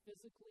provides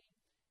physically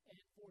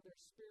and for their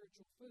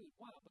spiritual food.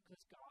 Why?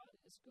 Because God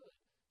is good.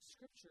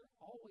 Scripture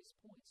always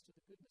points to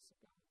the goodness of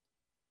God.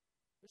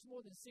 There's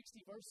more than 60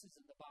 verses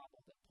in the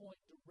Bible that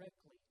point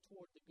directly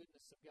toward the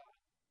goodness of God.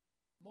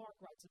 Mark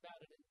writes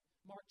about it in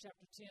Mark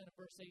chapter 10 and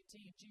verse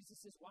 18.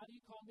 Jesus says, "Why do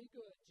you call me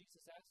good?"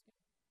 Jesus asked him.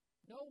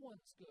 "No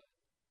one's good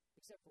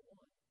except for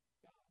one,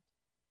 God."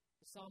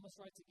 The psalmist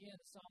writes again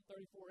in Psalm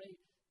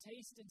 34:8,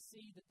 "Taste and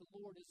see that the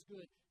Lord is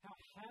good. How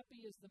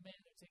happy is the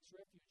man who takes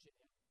refuge in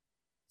Him."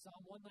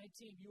 Psalm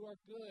 119, "You are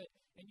good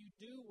and you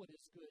do what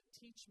is good.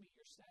 Teach me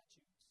your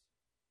statutes."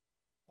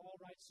 Paul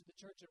writes to the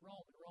church at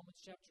Rome in Romans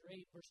chapter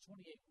 8, verse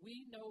 28,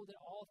 "We know that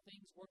all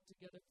things work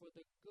together for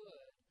the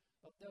good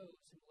of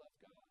those who love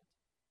God,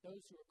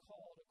 those who are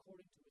called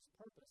according to His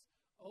purpose."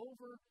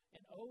 Over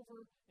and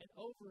over and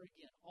over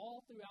again,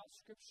 all throughout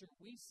Scripture,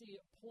 we see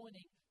it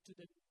pointing to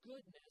the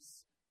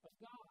goodness of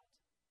God.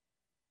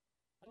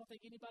 I don't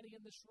think anybody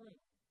in this room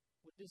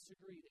would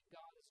disagree that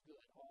God is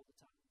good all the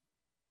time.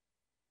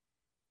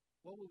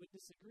 What we would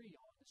disagree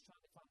on is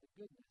trying to find the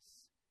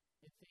goodness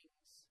in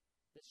things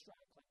that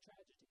strike like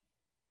tragedy,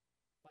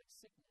 like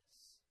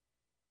sickness,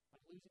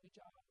 like losing a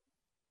job,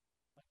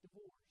 like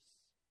divorce.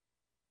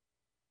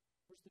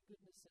 Where's the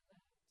goodness in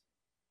that?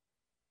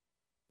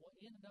 Well,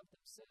 in and of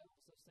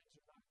themselves, those things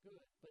are not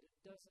good, but it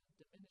doesn't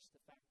diminish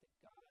the fact that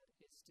God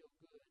is still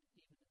good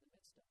even in the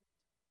midst of it.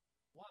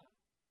 Why?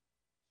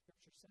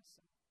 Scripture says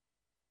so.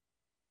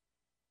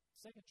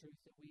 Second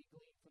truth that we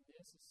glean from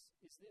this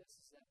is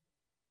that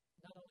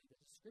not only do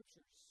the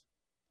Scriptures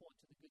point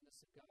to the goodness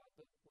of God,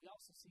 but we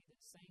also see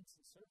that saints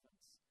and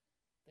servants,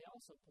 they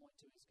also point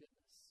to His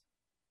goodness.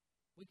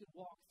 We could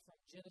walk from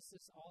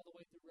Genesis all the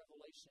way through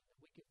Revelation, and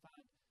we could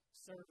find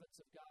servants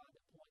of God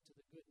that point to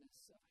the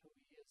goodness of who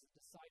He is, the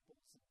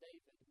disciples, and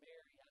David,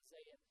 Mary,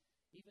 Isaiah,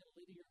 even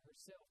Lydia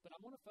herself. But I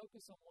want to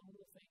focus on one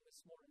little thing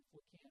this morning, if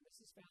we can. This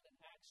is found in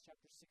Acts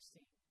chapter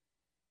 16.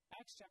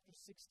 Acts chapter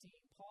 16,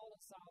 Paul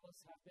and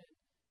Silas have been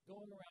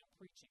going around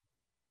preaching,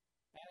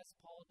 as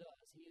Paul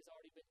does. He has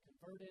already been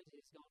converted. He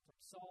has gone from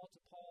Saul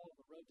to Paul on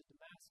the road to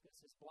Damascus.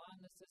 His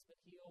blindness has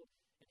been healed,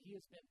 and he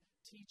has been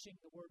teaching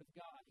the Word of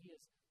God. He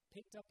has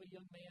picked up a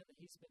young man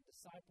that he's been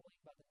discipling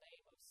by the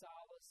name of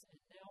Silas,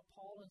 and now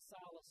Paul and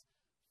Silas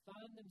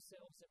find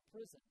themselves in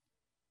prison.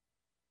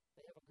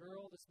 They have a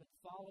girl that's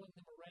been following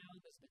them around,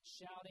 that's been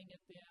shouting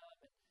at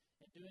them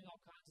and doing all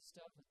kinds of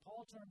stuff. And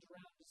Paul turns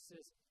around and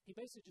says, he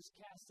basically just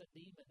casts a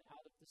demon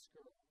out of this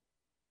girl.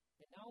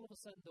 And now all of a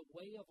sudden the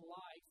way of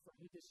life for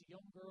who this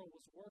young girl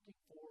was working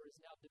for is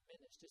now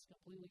diminished, just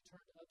completely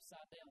turned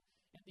upside down.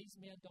 And these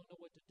men don't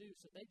know what to do,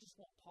 so they just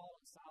want Paul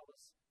and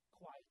Silas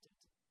quieted.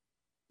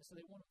 And so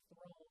they want them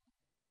thrown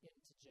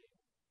into jail.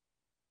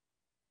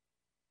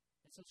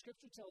 And so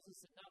Scripture tells us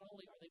that not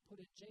only are they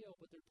put in jail,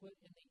 but they're put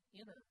in the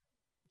inner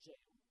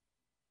jail.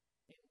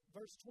 In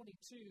verse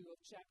 22 of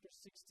chapter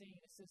 16,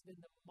 it says, "Then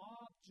the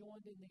mob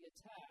joined in the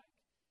attack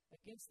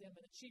against them,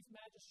 and the chief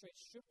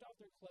magistrates stripped off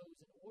their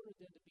clothes and ordered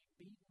them to be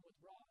beaten with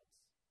rods.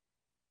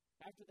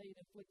 After they had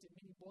inflicted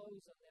many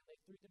blows on them, they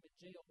threw them in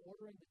jail,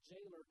 ordering the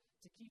jailer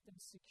to keep them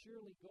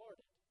securely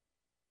guarded.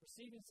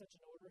 Receiving such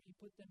an order, he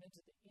put them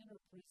into the inner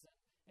prison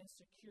and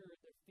secured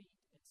their feet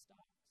in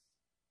stocks."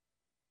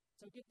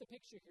 So get the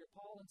picture here.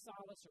 Paul and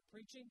Silas are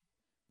preaching.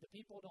 The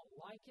people don't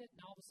like it,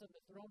 and all of a sudden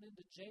they're thrown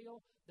into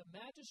jail. The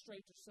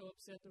magistrates are so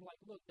upset, they're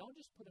like, look, don't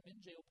just put them in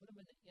jail, put them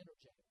in the inner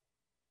jail.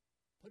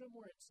 Put them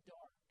where it's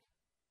dark.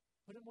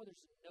 Put them where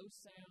there's no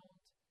sound.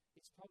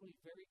 It's probably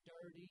very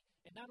dirty.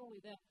 And not only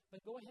that,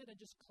 but go ahead and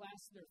just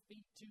clasp their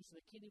feet too so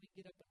they can't even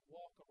get up and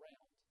walk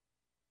around.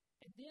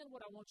 And then what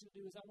I want you to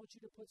do is I want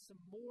you to put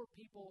some more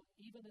people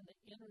even in the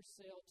inner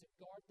cell to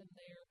guard them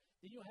there.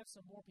 Then you'll have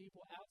some more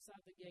people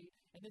outside the gate,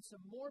 and then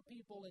some more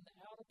people in the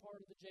outer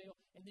part of the jail,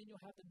 and then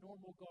you'll have the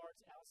normal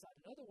guards outside.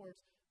 In other words,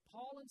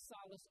 Paul and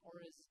Silas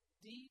are as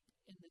deep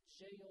in the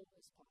jail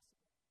as possible.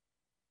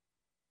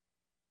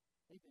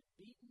 They've been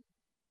beaten.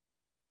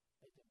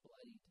 They've been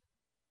bloodied.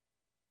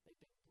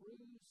 They've been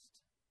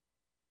bruised.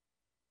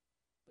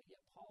 But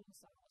yet Paul and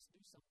Silas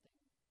do something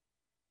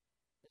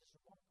that is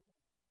remarkable.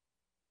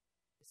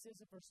 It says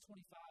in verse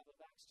 25 of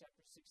Acts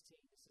chapter 16,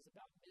 it says,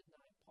 about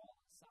midnight, Paul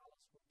and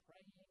Silas were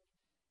praying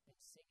and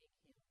singing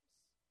hymns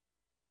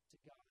to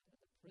God, and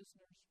the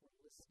prisoners were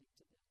listening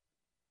to them.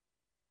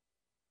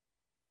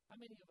 How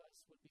many of us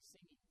would be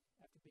singing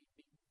after being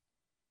beaten?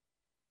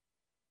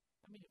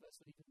 How many of us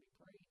would even be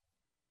praying?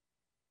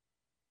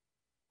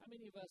 How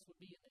many of us would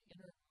be in the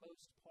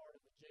innermost part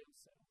of a jail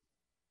cell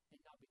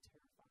and not be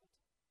terrified?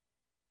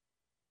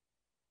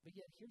 But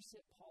yet here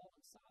sit Paul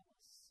and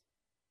Silas.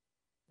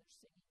 They're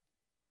singing.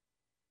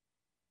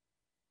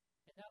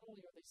 And not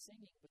only are they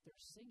singing, but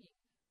they're singing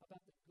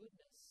about the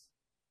goodness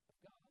of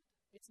God.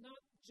 It's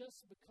not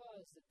just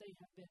because that they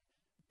have been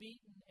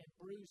beaten and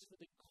bruised for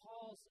the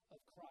cause of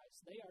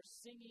Christ. They are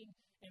singing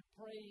and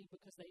praying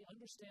because they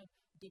understand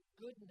the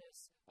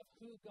goodness of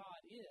who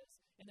God is.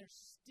 And they're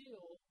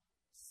still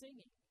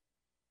singing.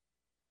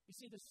 You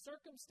see, the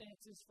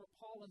circumstances for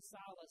Paul and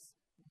Silas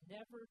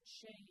never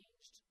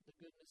changed the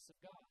goodness of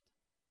God.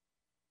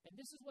 And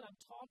this is what I'm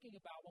talking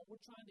about when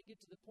we're trying to get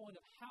to the point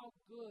of how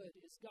good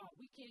is God.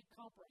 We can't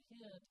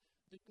comprehend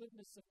the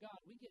goodness of God.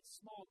 We get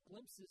small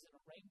glimpses in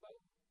a rainbow,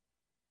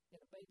 in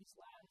a baby's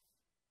laugh,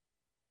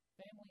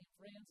 family and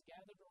friends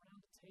gathered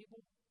around the table,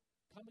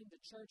 coming to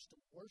church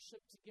to worship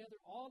together.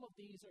 All of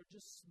these are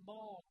just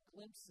small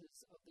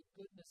glimpses of the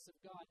goodness of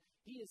God.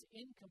 He is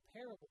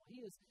incomparable. He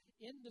is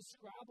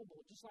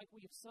indescribable, just like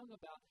we have sung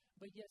about.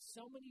 But yet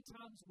so many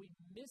times we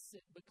miss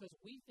it because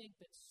we think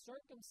that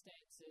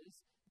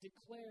circumstances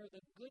declare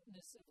the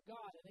goodness of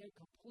God, and they're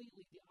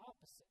completely the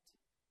opposite.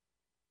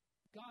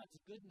 God's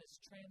goodness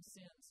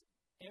transcends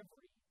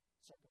every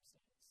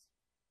circumstance.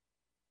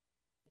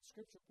 And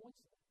Scripture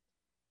points to that.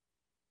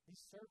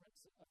 These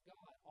servants of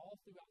God, all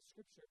throughout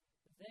Scripture,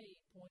 they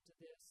point to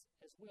this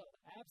as well.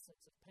 The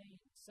absence of pain,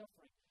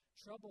 suffering,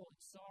 trouble,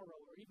 and sorrow,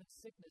 or even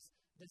sickness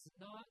does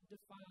not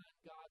define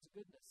God's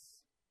goodness.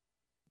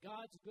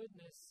 God's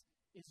goodness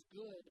is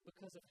good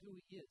because of who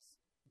He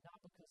is, not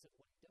because of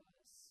what He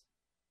does.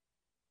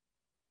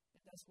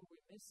 And that's where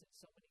we miss it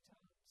so many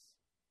times.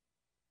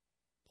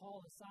 Paul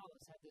and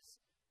Silas had this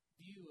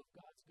view of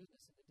God's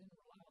goodness, and they didn't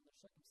rely on their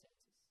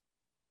circumstances.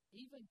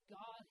 Even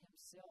God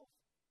Himself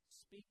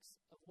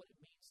speaks of what it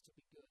means to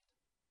be good.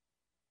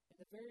 In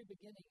the very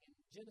beginning,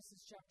 in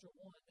Genesis chapter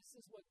 1, this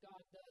is what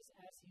God does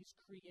as He's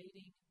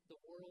creating the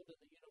world and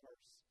the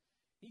universe.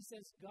 He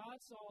says, God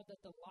saw that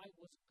the light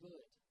was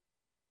good,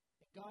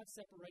 and God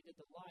separated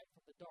the light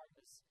from the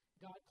darkness.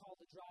 God called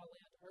the dry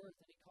land earth,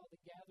 and He called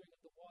the gathering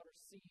of the water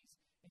seas,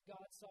 and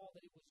God saw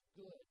that it was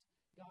good.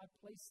 God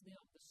placed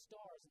them, the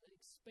stars, in the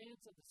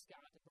expanse of the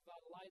sky to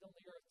provide light on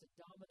the earth, to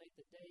dominate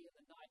the day and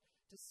the night,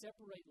 to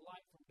separate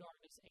light from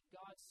darkness, and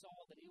God saw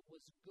that it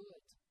was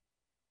good.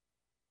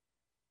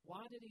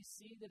 Why did He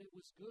see that it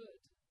was good?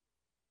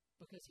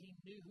 Because He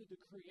knew who the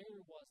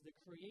Creator was. The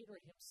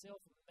Creator Himself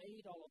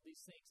made all of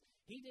these things.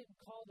 He didn't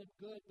call them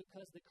good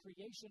because the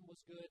creation was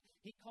good.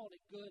 He called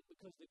it good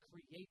because the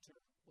Creator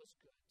was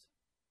good.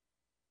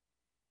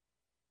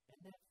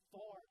 And that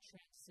far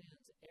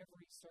transcends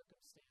every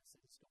circumstance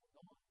that is going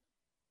on.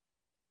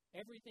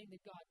 Everything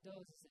that God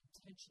does is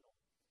intentional.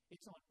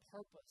 It's on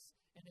purpose.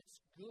 And it's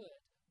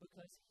good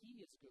because He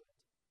is good.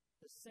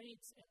 The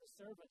saints and the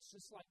servants,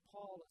 just like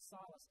Paul and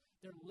Silas,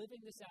 they're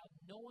living this out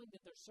knowing that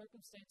their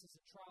circumstances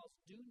and trials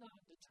do not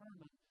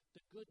determine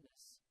the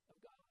goodness of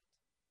God.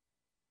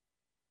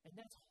 And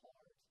that's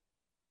hard.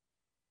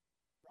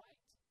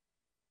 Right?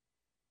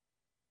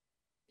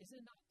 Is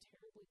it not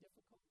terribly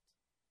difficult?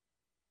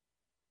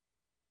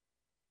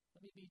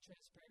 Let me be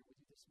transparent with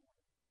you this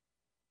morning.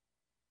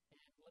 And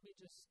let me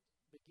just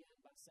begin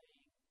by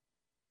saying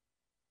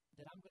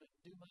that I'm going to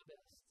do my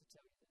best to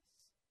tell you this.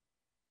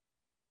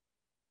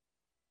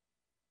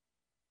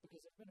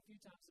 Because there have been a few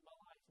times in my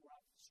life where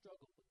I've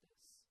struggled with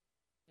this.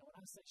 And when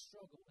I say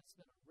struggle, it's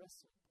been a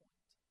wrestling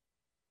point.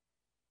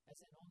 As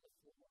in on the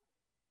floor.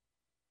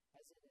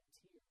 As in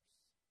tears.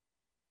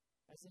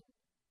 As in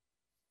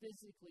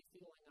physically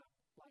feeling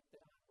like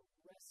that I'm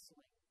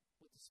wrestling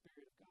with the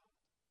Spirit of God.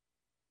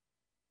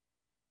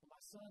 When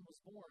my son was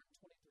born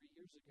 23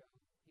 years ago,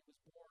 he was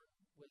born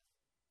with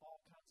all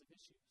kinds of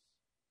issues.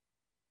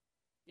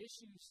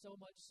 Issues so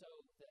much so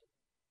that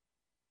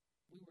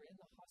we were in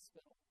the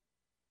hospital.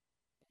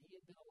 He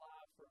had been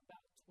alive for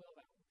about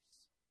 12 hours.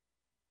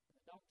 And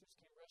the doctors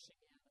came rushing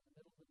in the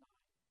middle of the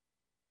night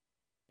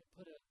and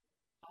put an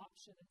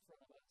option in front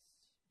of us.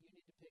 you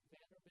need to pick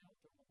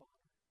Vanderbilt or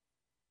LeBonner.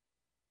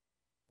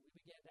 We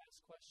began to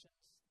ask questions.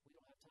 We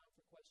don't have time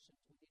for questions.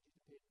 We need you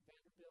to pick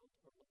Vanderbilt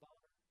or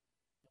LeBonner.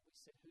 And we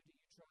said, who do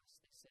you trust?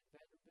 They said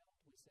Vanderbilt.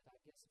 We said, I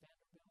guess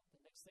Vanderbilt.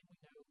 The next thing we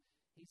know,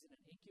 he's in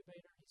an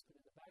incubator. He's put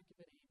in the back of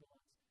an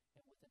ambulance.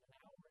 And within an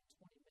hour and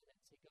 20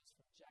 minutes, he goes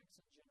from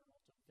Jackson General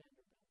to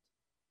Vanderbilt.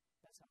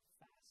 That's how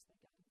fast they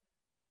got him there.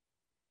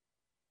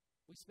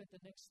 We spent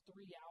the next 3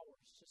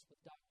 hours just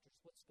with doctors.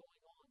 What's going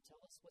on? Tell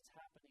us what's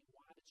happening.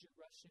 Why did you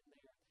rush in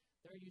there?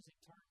 They're using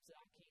terms that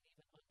I can't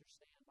even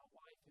understand. My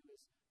wife, who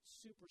is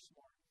super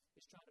smart,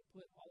 is trying to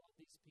put all of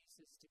these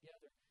pieces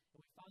together. And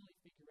we finally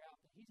figure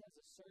out that he has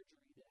a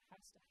surgery that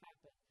has to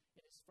happen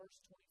in his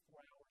first 24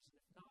 hours. And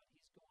if not,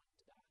 he's going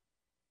to die.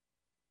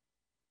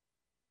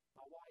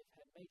 My wife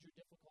had major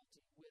difficulty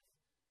with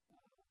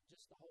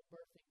just the whole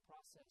birthing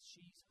process.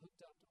 She's hooked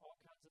up to all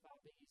kinds of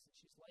IVs, and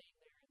she's laying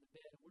there in the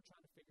bed, and we're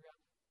trying to figure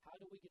out, how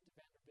do we get to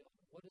Vanderbilt?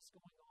 What is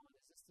going on?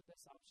 Is this the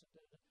best option?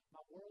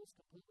 My world's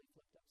completely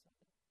flipped upside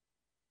down.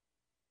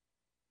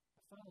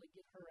 I finally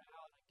get her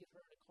out. I get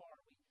her in a car.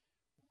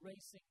 We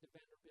racing to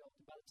Vanderbilt.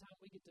 And by the time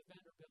we get to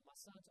Vanderbilt, my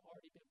son's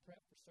already been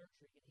prepped for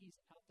surgery, and he's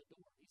out the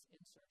door. He's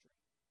in surgery.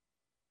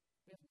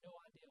 We have no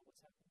idea what's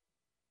happening.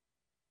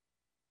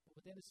 But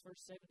within his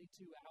first 72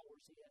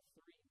 hours, he had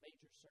 3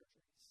 major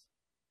surgeries.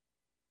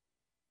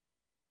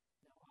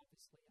 Now,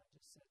 obviously, I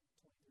just said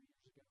 23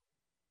 years ago,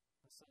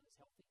 my son is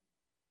healthy,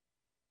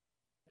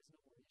 has no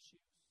more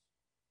issues.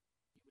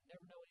 You would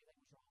never know anything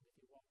was wrong if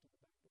he walked in the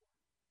back door.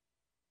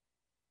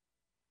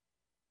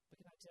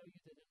 But can I tell you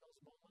that in those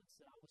moments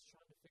that I was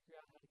trying to figure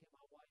out how to get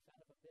my wife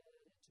out of a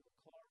bed into a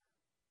car,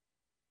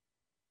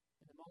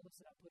 in the moments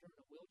that I put her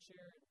in a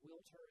wheelchair and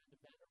wheeled her into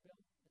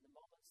Vanderbilt, in the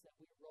moments that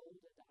we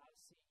rolled into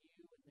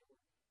ICU and there were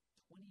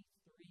 23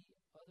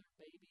 other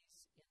babies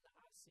in the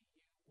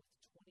ICU with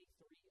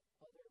 23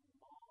 other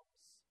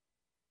moms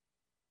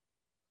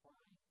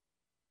crying,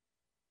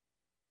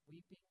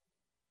 weeping,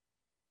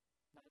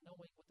 not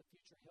knowing what the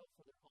future held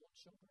for their own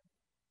children,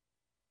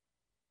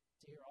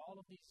 to hear all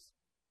of these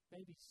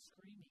babies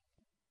screaming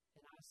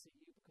in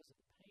ICU because of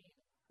the pain and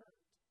the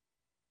hurt.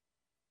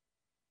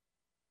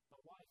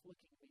 My wife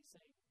looking at me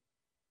saying,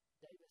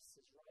 Davis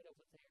is right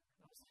over there.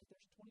 And I was like,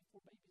 there's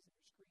 24 babies in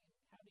your screen.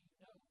 How do you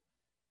know?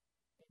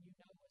 And you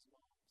know as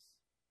moms,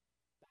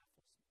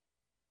 baffles me.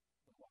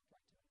 We walked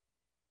right to him.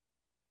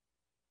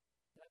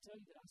 Did I tell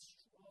you that I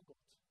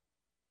struggled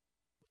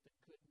with the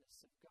goodness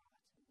of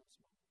God in those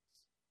moments?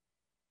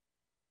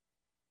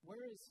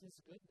 Where is His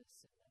goodness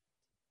in that?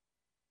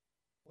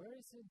 Where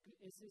is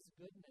His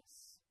goodness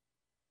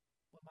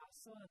when my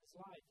son's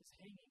life is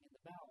hanging in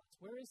the balance?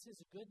 Where is His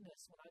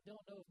goodness when I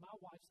don't know if my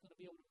wife's going to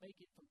be able to make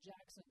it from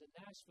Jackson to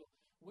Nashville?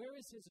 Where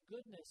is His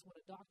goodness when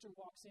a doctor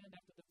walks in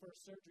after the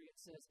first surgery and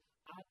says,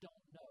 I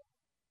don't know?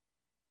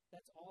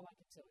 That's all I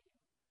can tell you,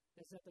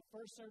 is that the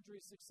first surgery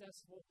is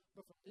successful,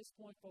 but from this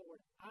point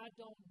forward, I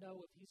don't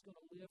know if he's going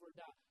to live or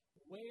die.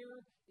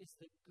 Where is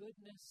the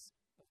goodness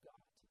of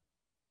God?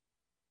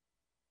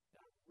 And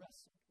I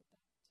wrestled with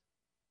that.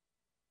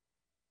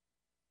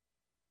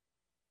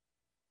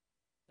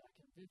 But I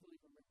can vividly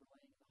remember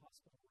laying in the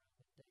hospital room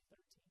in day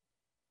 13.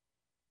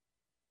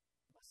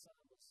 My son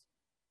was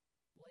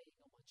laying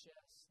on my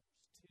chest. There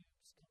was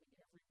tubes coming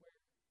everywhere.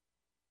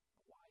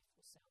 My wife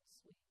was sound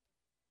asleep.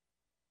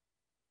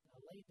 And I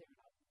laid there and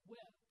I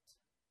wept.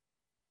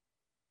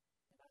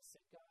 And I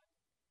said, God,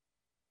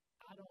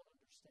 I don't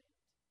understand.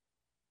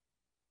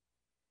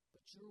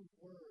 But your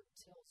word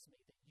tells me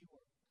that you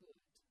are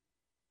good.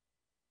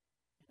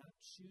 And I'm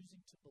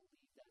choosing to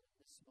believe that in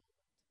this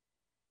moment.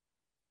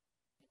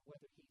 And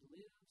whether he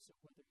lives or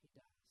whether he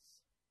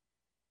dies,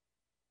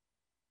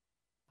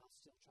 I'll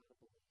still try to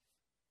believe.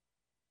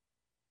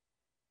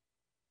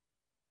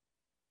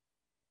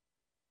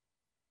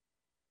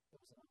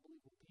 There was an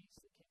unbelievable peace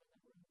that came in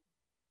that room.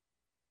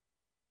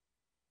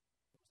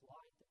 There was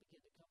light that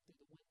began to come through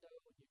the window,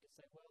 and you could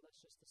say, well, that's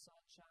just the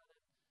sun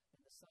shining and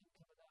the sun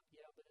coming up.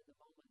 Yeah, but in the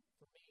moment,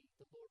 for me,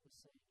 the Lord was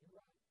saying, you're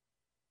right.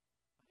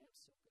 I am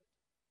still good.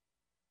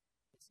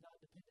 It's not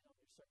dependent on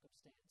your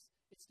circumstance.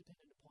 It's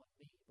dependent upon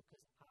me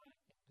because I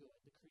am good.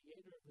 The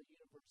creator of the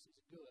universe is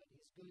good.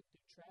 He's good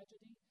through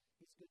tragedy.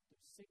 He's good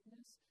through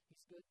sickness.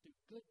 He's good through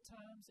good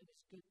times, and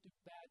he's good through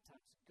bad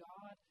times.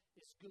 God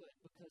is good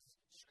because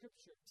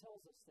Scripture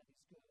tells us that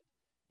he's good.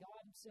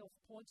 God himself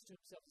points to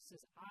himself and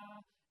says,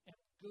 I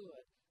am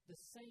good. The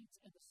saints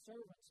and the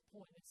servants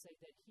point and say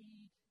that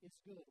he is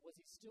good. Was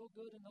he still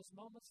good in those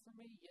moments for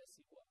me? Yes,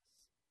 he was.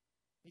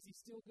 Is he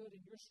still good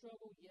in your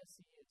struggle? Yes,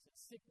 he is. In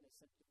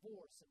sickness and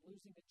divorce and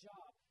losing a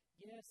job.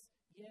 Yes,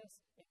 yes,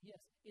 and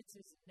yes. It's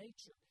his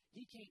nature.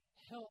 He can't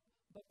help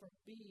but from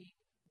being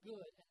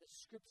good. And the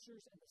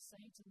Scriptures and the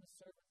saints and the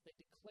servants, they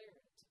declare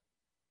it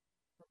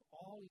from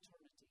all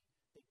eternity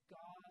that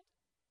God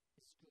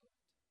is good.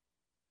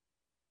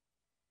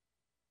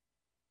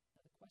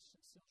 Now the question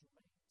still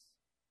remains.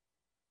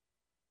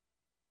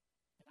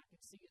 And I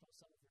can see it on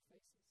some of your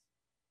faces.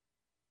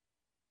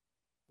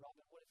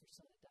 Robin, what if your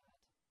son had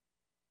died?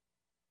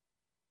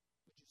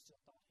 But you still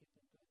thought he'd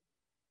been good?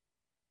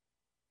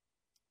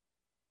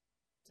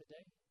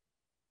 today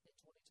in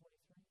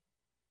 2023?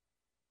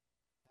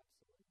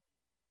 Absolutely.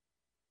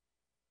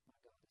 My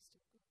God is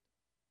still good.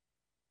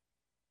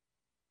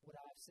 Would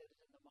I have said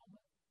it in the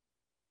moment?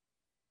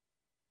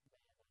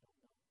 Man, I don't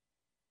know.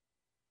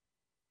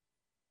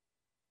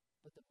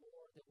 But the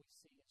more that we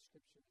see in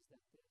Scripture is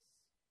that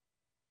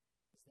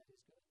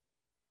He's good.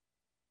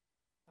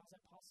 How is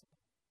that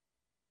possible?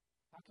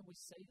 How can we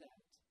say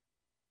that?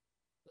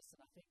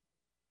 Listen, I think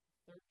the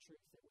third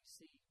truth that we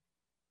see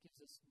gives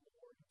us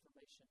more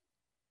information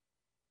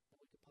than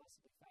we could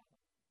possibly fathom.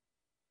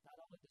 Not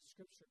only does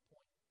Scripture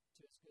point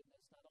to His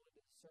goodness, not only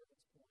do the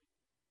servants point,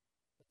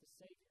 but the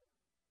Savior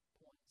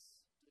points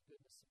to the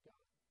goodness of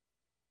God.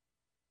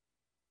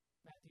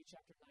 Matthew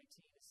chapter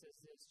 19, it says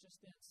this, "Just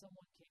then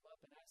someone came up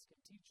and asked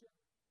Him, 'Teacher,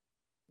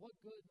 what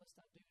good must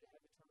I do to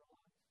have eternal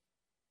life?'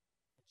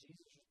 And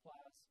Jesus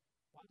replies,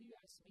 'Why do you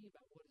ask me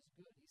about what is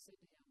good?' He said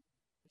to him,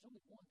 'There's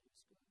only one who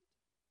is good.'"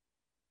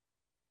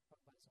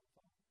 Talking about His own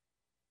Father.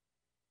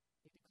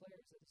 He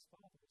declares that His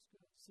Father is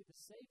good. See, the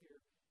Savior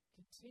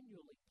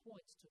continually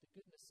points to the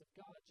goodness of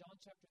God. John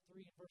chapter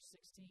 3 and verse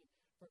 16,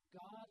 "For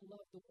God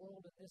loved the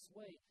world in this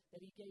way,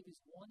 that He gave His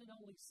one and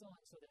only Son,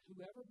 so that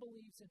whoever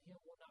believes in Him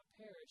will not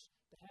perish,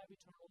 but have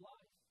eternal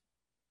life."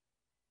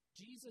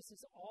 Jesus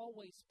is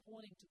always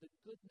pointing to the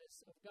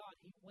goodness of God.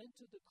 He went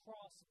to the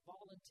cross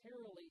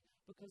voluntarily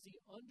because He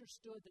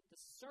understood that the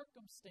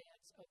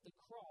circumstance of the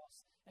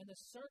cross and the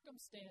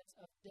circumstance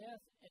of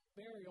death and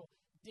burial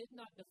did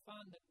not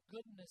define the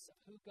goodness of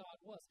who God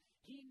was.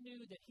 He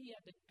knew that He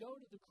had to go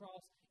to the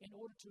cross in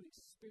order to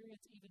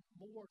experience even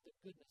more the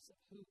goodness of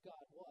who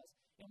God was.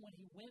 And when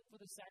He went for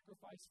the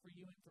sacrifice for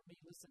you and for me,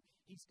 listen,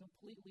 He's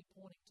completely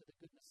pointing to the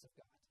goodness of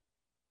God.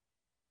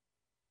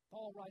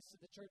 Paul writes to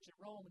the church at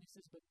Rome and he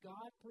says, "But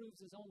God proves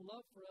His own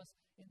love for us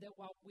in that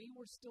while we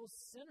were still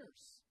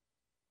sinners,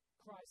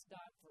 Christ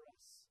died for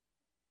us."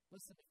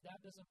 Listen, if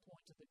that doesn't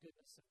point to the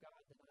goodness of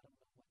God, then I don't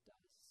know what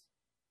does.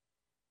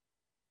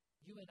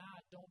 You and I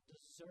don't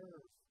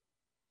deserve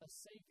a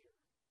Savior.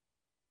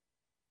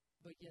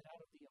 But yet out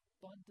of the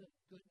abundant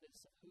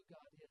goodness of who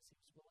God is, He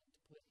was willing to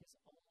put His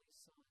only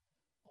Son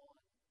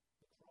on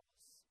the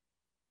cross.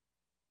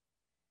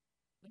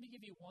 Let me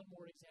give you one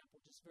more example,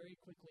 just very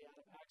quickly, out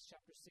of Acts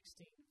chapter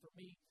 16. For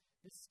me,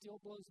 this still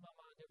blows my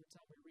mind every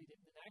time we read it.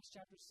 In Acts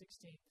chapter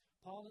 16,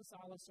 Paul and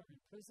Silas are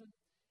in prison.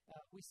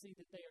 We see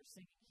that they are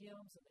singing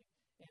hymns and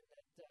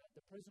that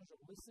the prisoners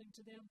are listening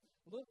to them.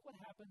 Look what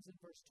happens in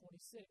verse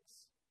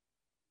 26.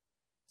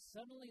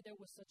 "Suddenly there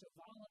was such a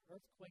violent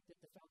earthquake that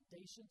the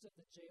foundations of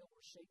the jail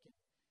were shaken,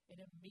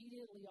 and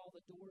immediately all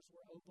the doors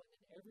were opened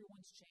and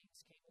everyone's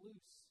chains came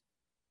loose.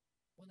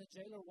 When the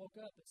jailer woke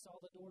up and saw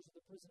the doors of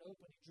the prison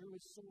open, he drew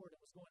his sword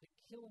and was going to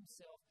kill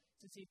himself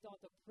since he thought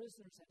the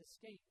prisoners had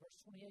escaped." Verse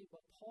 28,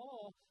 "But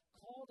Paul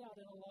called out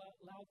in a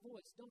loud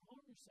voice, 'Don't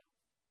harm yourself,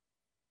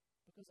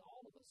 because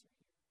all of us are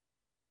here.'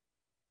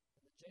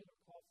 And the jailer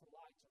called for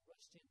lights and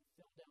rushed in and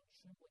fell down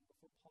trembling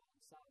before Paul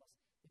and Silas.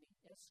 Then he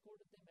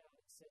escorted them out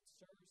and said,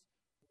 'Sirs,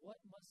 what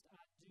must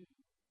I do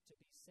to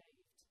be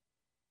saved?'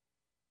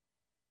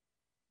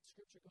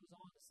 Scripture goes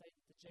on to say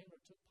that the jailer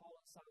took Paul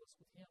and Silas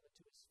with him and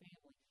to his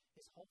family.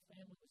 His whole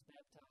family was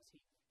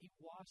baptized. He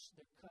washed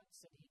their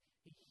cuts and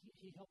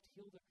he helped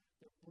heal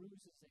their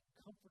bruises and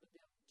comforted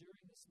them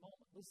during this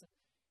moment. Listen,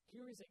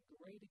 here is a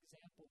great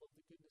example of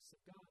the goodness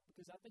of God,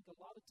 because I think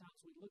a lot of times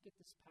we look at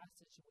this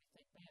passage and we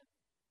think, man,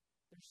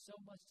 there's so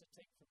much to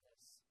take from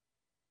this.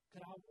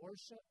 Could I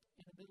worship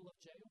in the middle of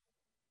jail?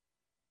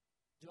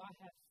 Do I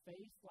have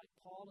faith like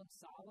Paul and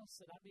Silas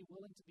that I'd be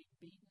willing to be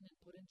beaten and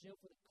put in jail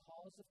for the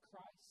cause of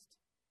Christ?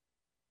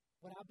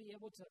 Would I be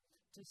able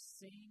to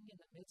sing in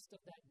the midst of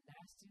that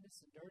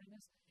nastiness and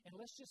dirtiness? And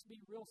let's just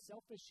be real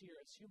selfish here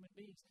as human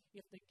beings.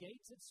 If the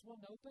gates had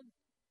swung open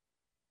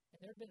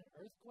and there had been an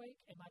earthquake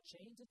and my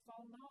chains had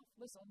fallen off,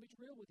 listen, I'll be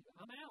real with you.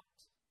 I'm out.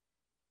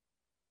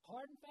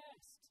 Hard and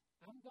fast.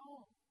 I'm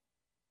gone.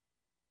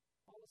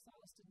 Paul and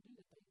Silas didn't do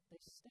that. They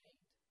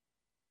stayed.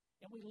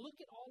 And we look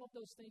at all of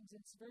those things,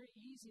 and it's very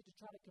easy to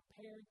try to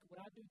compare. Would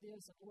I do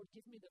this? And Lord,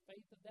 give me the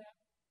faith of that.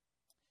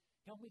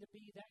 Help me to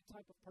be that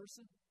type of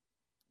person.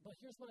 But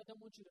here's what I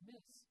don't want you to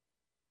miss.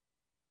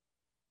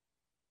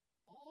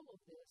 All of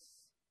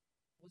this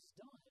was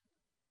done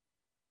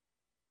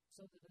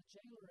so that a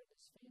jailer and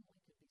his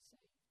family could be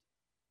saved.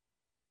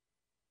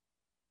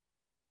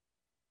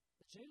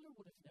 The jailer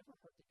would have never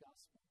heard the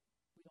gospel,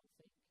 we don't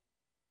think,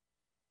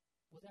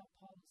 without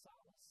Paul and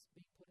Silas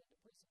being put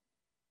into prison.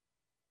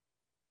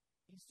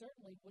 He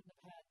certainly wouldn't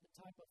have had the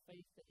type of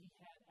faith that he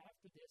had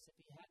after this if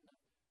he hadn't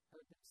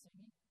heard them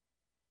singing,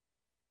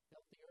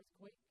 felt the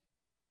earthquake,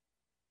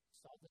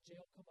 saw the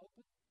jail come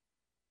open,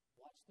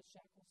 watched the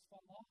shackles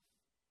fall off.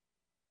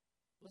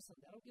 Listen,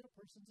 that'll get a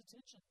person's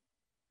attention.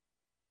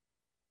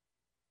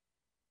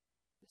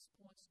 This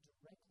points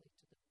directly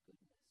to the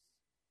goodness of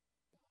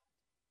God.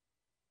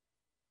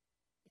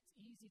 It's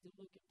easy to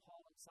look at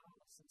Paul and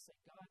Silas and say,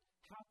 God,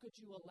 how could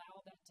you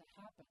allow that to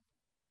happen?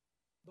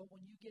 But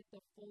when you get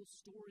the full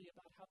story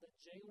about how the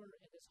jailer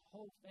and his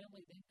whole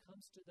family then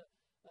comes to the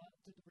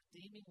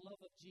redeeming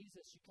love of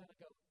Jesus, you kind of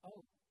go,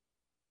 oh,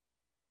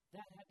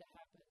 that had to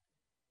happen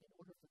in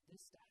order for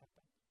this to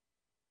happen.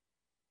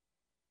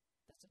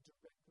 That's a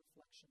direct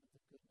reflection of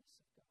the goodness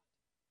of God.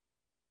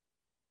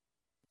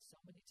 And so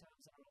many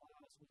times in our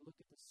lives, we look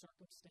at the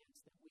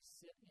circumstance that we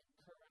sit in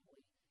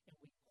currently and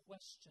we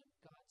question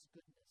God's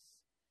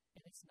goodness.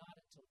 And it's not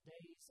until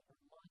days or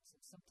months and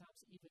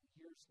sometimes even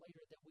years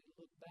later that we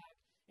look back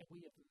and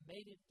we have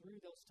made it through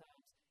those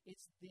times.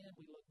 It's then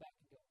we look back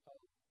and go,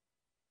 oh,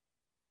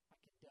 I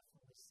can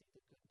definitely see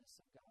the goodness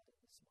of God in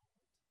this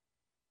moment.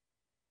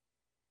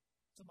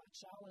 So my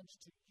challenge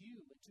to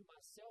you and to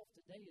myself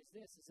today is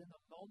this, is in the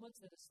moments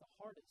that it's the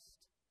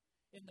hardest,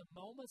 in the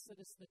moments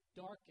that it's the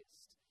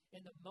darkest,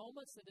 in the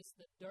moments that it's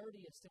the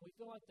dirtiest, and we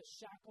feel like the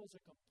shackles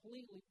are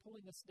completely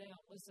pulling us down.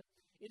 Listen,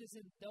 it is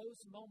in those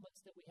moments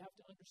that we have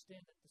to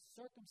understand that the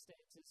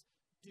circumstances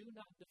do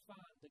not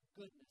define the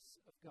goodness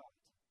of God.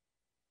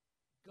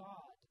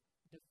 God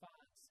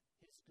defines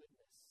His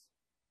goodness.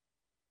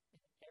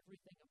 And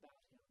everything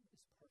about Him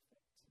is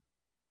perfect.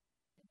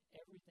 And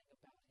everything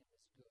about Him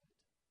is good.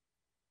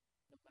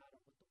 No matter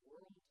what the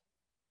world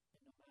and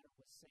no matter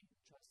what Satan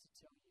tries to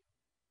tell you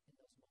in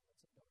those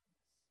moments of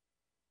darkness.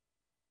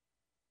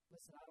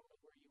 Listen, I don't know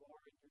where you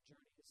are in your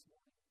journey this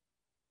morning.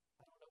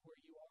 I don't know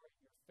where you are in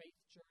your faith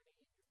journey,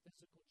 in your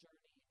physical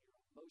journey, in your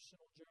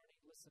emotional journey.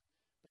 Listen,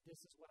 but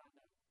this is what I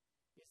know,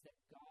 is that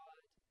God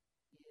is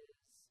good.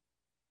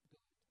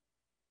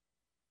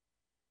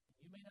 And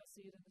you may not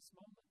see it in this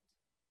moment.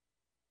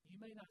 You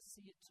may not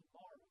see it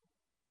tomorrow,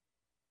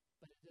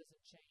 but it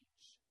doesn't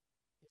change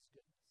His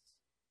goodness.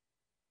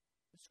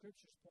 The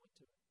Scriptures point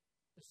to it.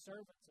 The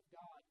servants of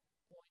God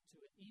point to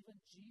it. Even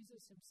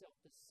Jesus Himself,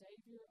 the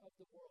Savior of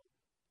the world,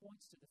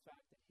 points to the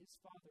fact that His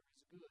Father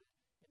is good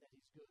and that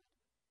He's good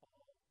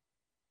all the time.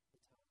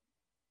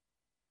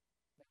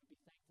 May we be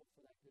thankful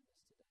for that goodness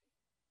today,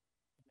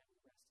 and may we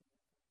rest in that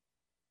fact.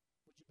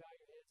 Would you bow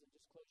your heads and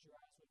just close your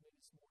eyes with me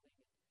this morning?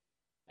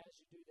 And as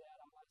you do that,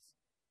 I'll ask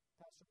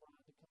Pastor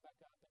Brian to come back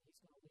up, and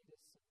he's going to lead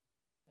us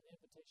in an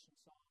invitation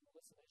song.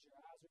 Listen, as your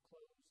eyes are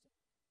closed and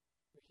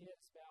your head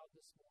is bowed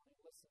this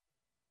morning, listen.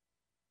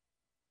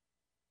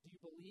 Do you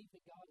believe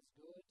that God is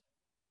good?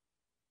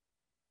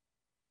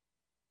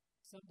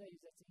 Some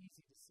days that's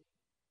easy to see.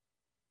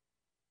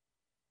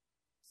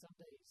 Some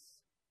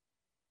days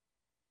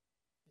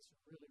it's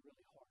really,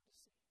 really hard to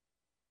see.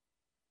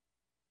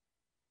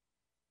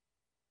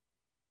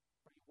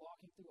 Are you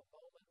walking through a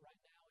moment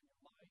right now in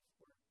your life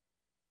where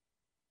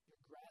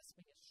you're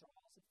grasping at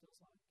straws, it feels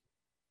like?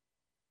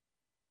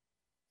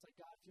 It's like,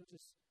 God, if you'll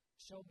just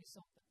show me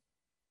something.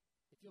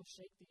 If you'll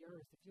shake the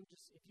earth, if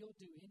you'll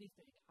do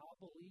anything, I'll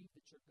believe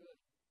that you're good.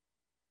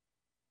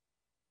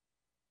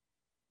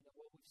 You know,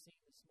 what we've seen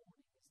this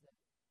morning is that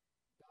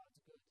God's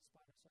good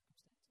despite our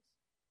circumstances.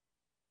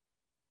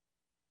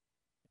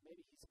 And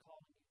maybe He's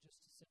calling you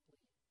just to simply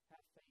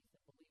have faith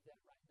and believe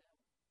that right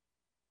now.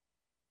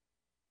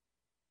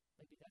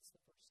 Maybe that's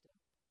the first step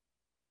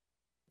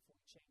before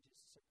He changes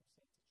the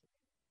circumstances you're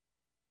in.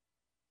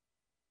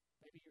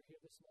 Maybe you're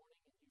here this morning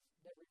and you've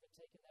never even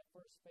taken that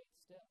first faith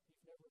step.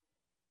 You've never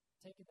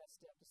taken that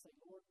step to say,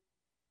 Lord,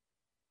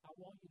 I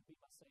want you to be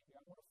my Savior.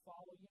 I want to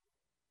follow you.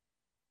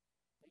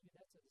 Maybe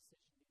that's a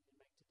decision you need to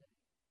make today.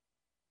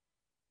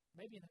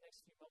 Maybe in the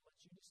next few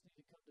moments you just need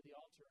to come to the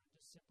altar and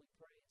just simply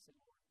pray and say,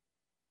 Lord,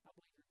 I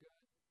believe you're good.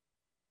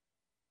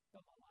 I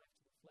want my life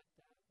to reflect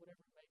that.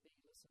 Whatever it may be,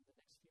 listen, the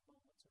next few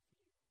moments are for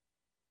you.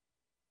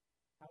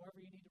 However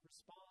you need to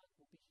respond,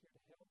 we'll be here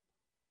to help.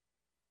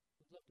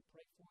 We'd love to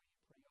pray for you,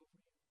 pray over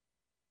you.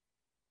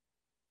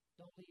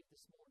 Don't leave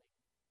this morning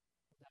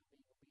without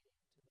being obedient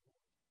to the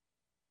Lord.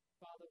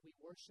 Father, we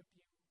worship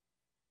you.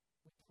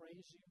 We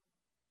praise you.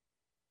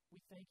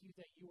 We thank you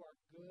that you are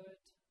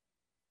good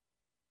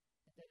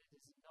and that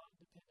it is not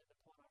dependent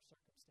upon our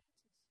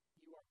circumstances.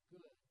 You are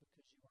good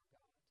because you are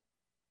God.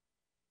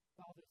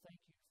 Father,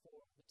 thank you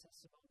for the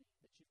testimony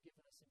that you've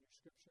given us in your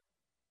Scripture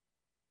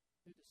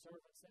through the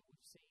servants that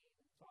we've seen.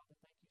 And Father,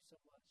 thank you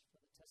so much for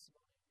the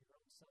testimony of your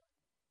own Son,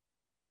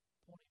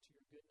 pointing to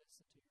your goodness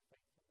and to your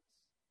faithfulness.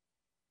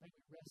 May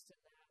we rest in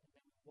that and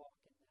may we walk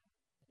in that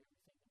in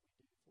everything that we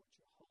do. For it's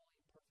your holy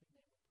and perfect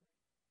name we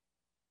pray.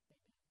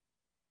 Amen.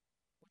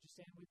 Would you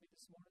stand with me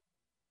this morning?